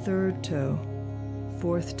 3rd toe,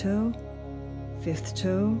 4th toe, 5th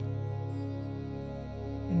toe.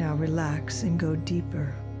 And now relax and go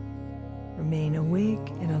deeper. Remain awake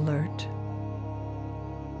and alert.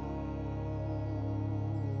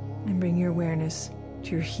 And bring your awareness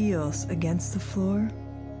to your heels against the floor,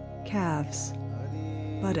 calves,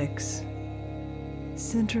 buttocks,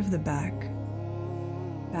 center of the back,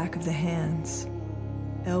 back of the hands,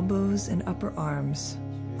 elbows and upper arms,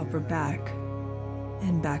 upper back,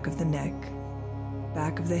 and back of the neck,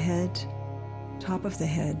 back of the head, top of the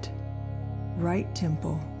head, right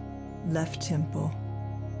temple, left temple,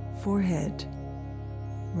 forehead,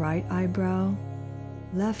 right eyebrow,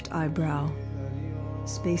 left eyebrow,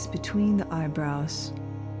 space between the eyebrows,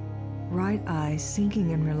 right eye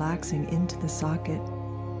sinking and relaxing into the socket,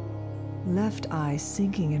 left eye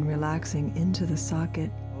sinking and relaxing into the socket,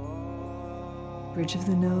 bridge of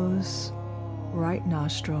the nose, right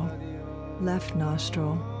nostril, left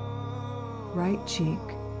nostril, right cheek,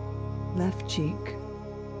 left cheek,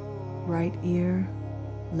 right ear,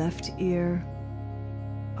 left ear,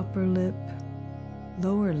 upper lip,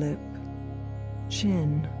 lower lip,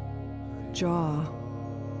 chin, jaw,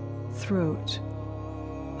 throat,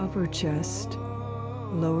 upper chest,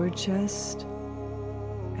 lower chest,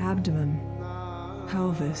 abdomen,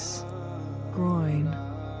 pelvis, groin,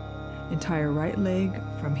 entire right leg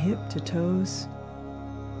from hip to toes,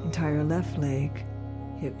 entire left leg,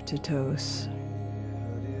 hip to toes.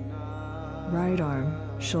 Right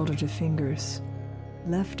arm, shoulder to fingers,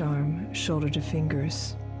 left arm, shoulder to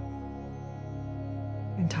fingers.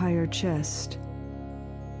 Entire chest,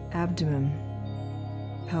 abdomen,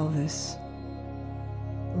 pelvis,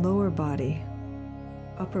 lower body,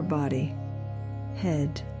 upper body,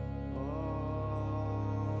 head.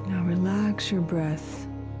 Now relax your breath.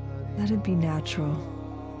 Let it be natural.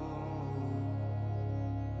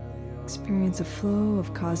 Experience a flow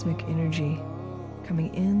of cosmic energy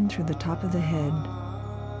coming in through the top of the head,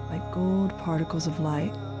 like gold particles of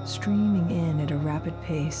light streaming in at a rapid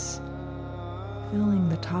pace, filling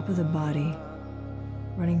the top of the body,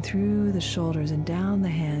 running through the shoulders and down the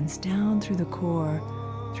hands, down through the core,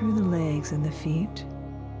 through the legs and the feet.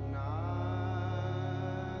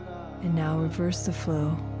 And now reverse the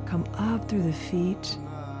flow. Come up through the feet,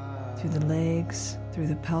 through the legs, through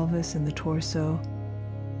the pelvis and the torso,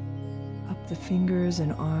 up the fingers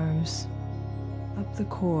and arms, up the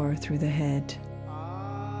core through the head.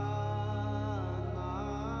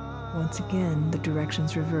 Once again, the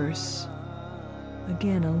directions reverse.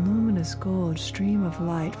 Again, a luminous gold stream of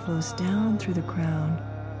light flows down through the crown,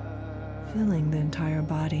 filling the entire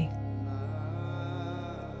body.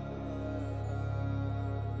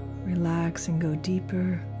 Relax and go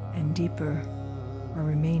deeper and deeper while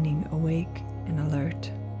remaining awake and alert.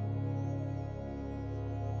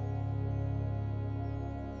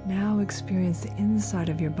 Now experience the inside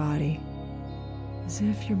of your body as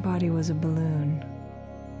if your body was a balloon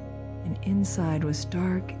and inside was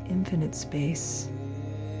dark, infinite space.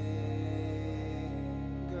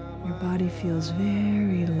 Your body feels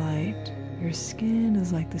very light. Your skin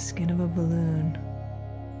is like the skin of a balloon.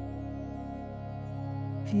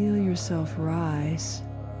 Feel yourself rise.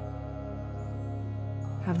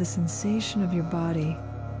 Have the sensation of your body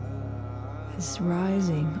as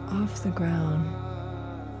rising off the ground.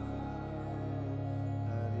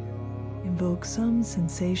 Invoke some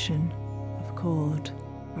sensation of cold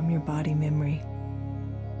from your body memory.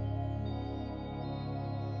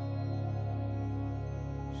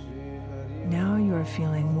 Now you are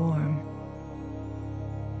feeling warm.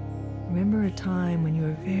 Remember a time when you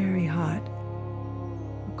were very hot.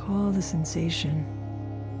 Recall the sensation.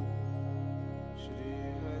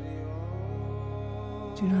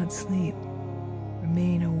 Do not sleep.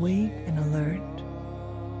 Remain awake and alert.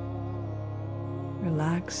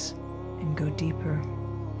 Relax and go deeper.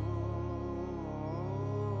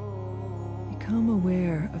 Become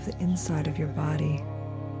aware of the inside of your body.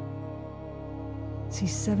 See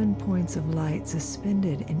 7 points of light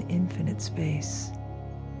suspended in infinite space.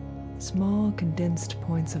 Small condensed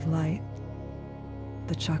points of light,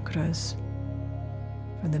 the chakras,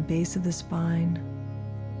 from the base of the spine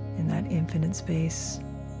in that infinite space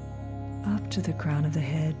up to the crown of the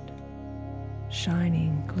head,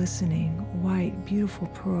 shining, glistening, white, beautiful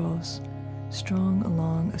pearls strung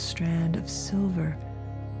along a strand of silver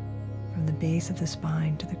from the base of the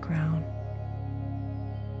spine to the crown.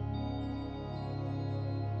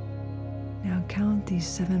 Now count these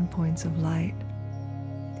 7 points of light,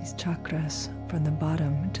 these chakras, from the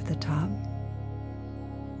bottom to the top.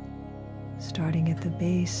 Starting at the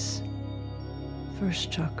base,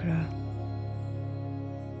 first chakra,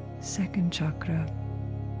 second chakra,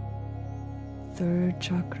 third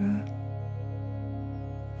chakra,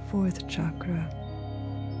 fourth chakra,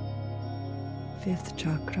 fifth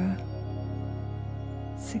chakra,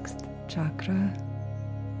 sixth chakra,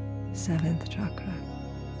 seventh chakra.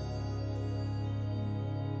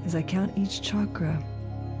 As I count each chakra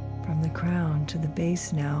from the crown to the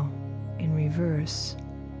base now in reverse,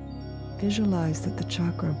 visualize that the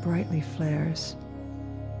chakra brightly flares.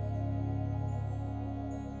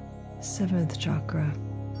 Seventh chakra,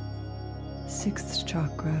 sixth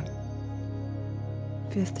chakra,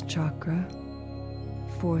 fifth chakra,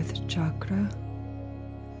 fourth chakra,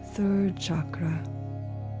 third chakra,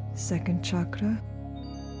 second chakra,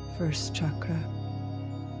 first chakra.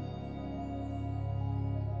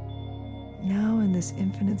 Now in this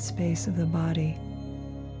infinite space of the body,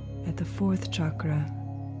 at the fourth chakra,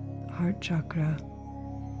 heart chakra,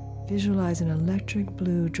 visualize an electric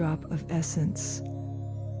blue drop of essence,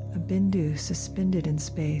 a bindu suspended in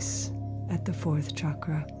space at the fourth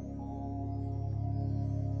chakra.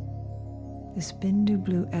 This bindu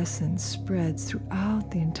blue essence spreads throughout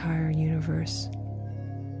the entire universe,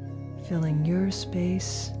 filling your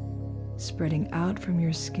space, spreading out from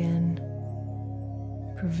your skin,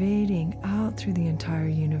 pervading out through the entire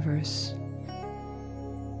universe.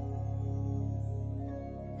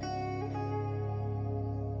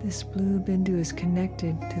 This blue bindu is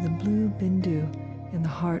connected to the blue bindu in the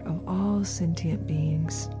heart of all sentient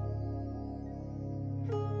beings.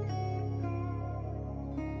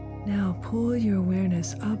 Now pull your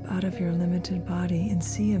awareness up out of your limited body and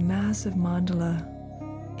see a massive mandala,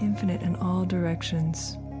 infinite in all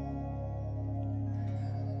directions.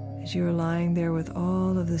 As you are lying there with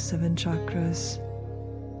all of the 7 chakras,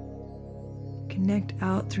 connect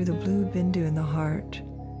out through the blue bindu in the heart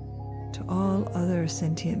to all other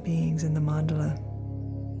sentient beings in the mandala.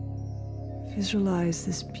 Visualize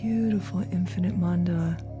this beautiful infinite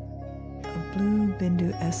mandala of blue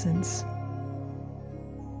bindu essence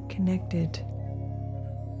connected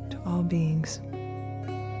all beings.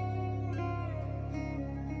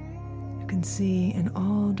 You can see in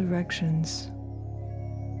all directions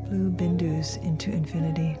blue bindus into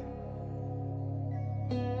infinity.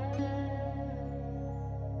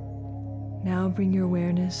 Now bring your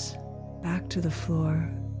awareness back to the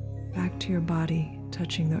floor, back to your body,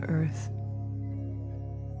 touching the earth.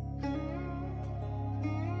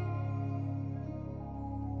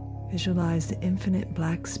 Visualize the infinite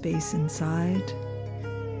black space inside,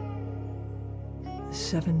 the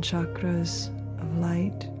 7 chakras of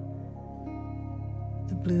light,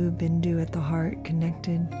 the blue bindu at the heart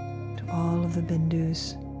connected to all of the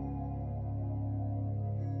bindus.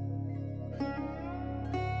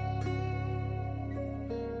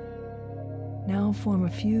 Now form a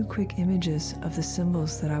few quick images of the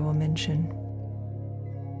symbols that I will mention.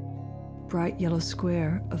 Bright yellow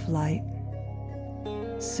square of light,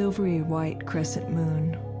 silvery white crescent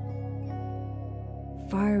moon,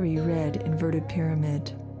 fiery red inverted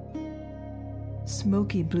pyramid,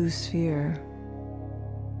 smoky blue sphere,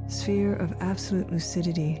 sphere of absolute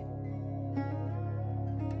lucidity,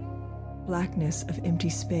 blackness of empty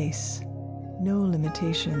space, no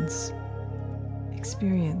limitations.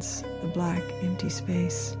 Experience the black, empty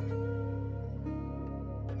space.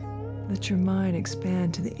 Let your mind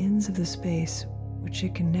expand to the ends of the space which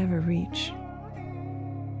it can never reach.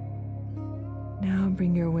 Now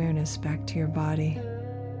bring your awareness back to your body.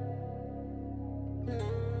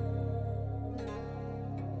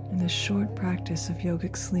 In this short practice of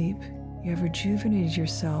yogic sleep, you have rejuvenated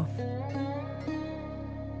yourself.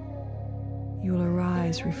 You will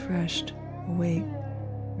arise refreshed, awake,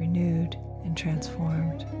 renewed, and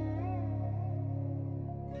transformed.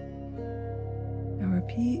 Now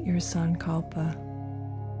repeat your sankalpa,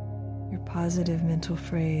 your positive mental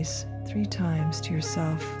phrase, 3 times to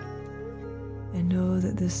yourself, and know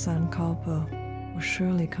that this sankalpa will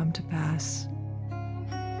surely come to pass.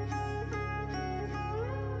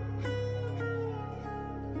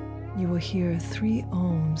 You will hear 3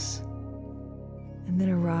 ohms and then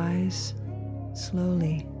arise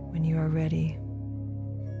slowly when you are ready.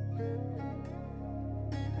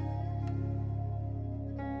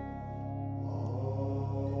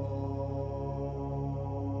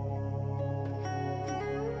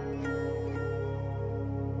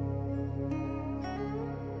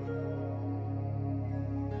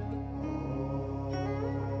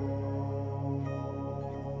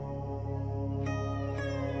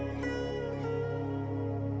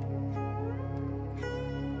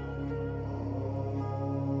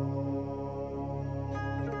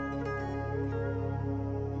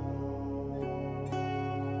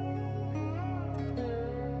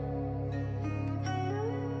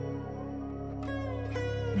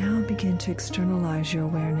 Now begin to externalize your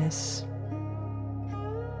awareness.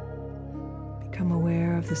 Become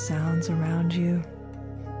aware of the sounds around you,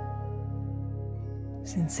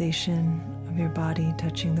 sensation of your body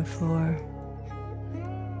touching the floor.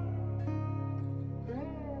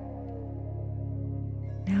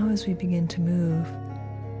 Now as we begin to move,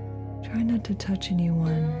 try not to touch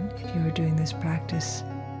anyone if you are doing this practice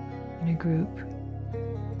in a group.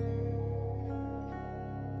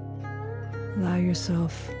 Allow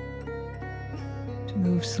yourself to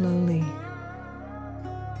move slowly,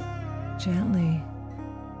 gently,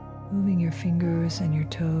 moving your fingers and your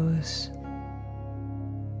toes.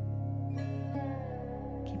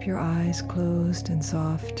 Keep your eyes closed and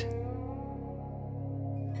soft,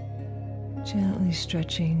 gently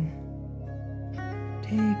stretching.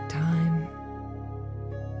 Take time.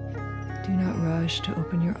 Do not rush to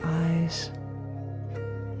open your eyes.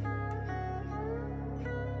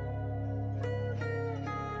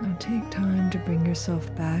 Now take time to bring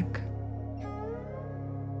yourself back.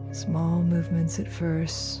 Small movements at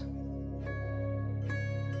first.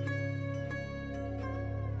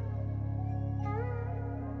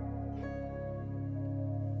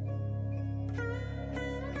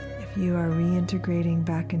 If you are reintegrating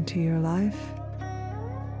back into your life,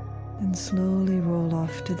 then slowly roll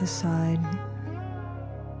off to the side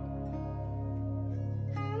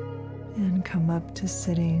and come up to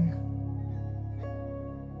sitting.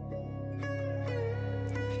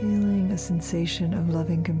 Feeling a sensation of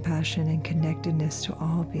loving compassion and connectedness to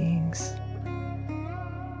all beings.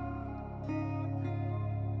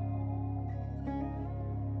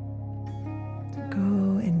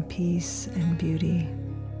 Go in peace and beauty.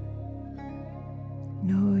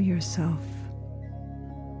 Know yourself.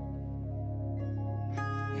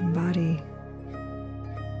 Embody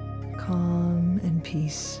calm and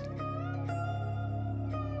peace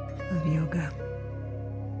of yoga.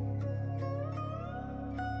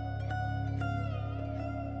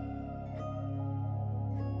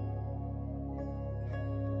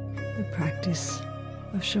 The practice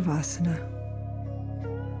of Shavasana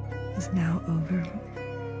is now over.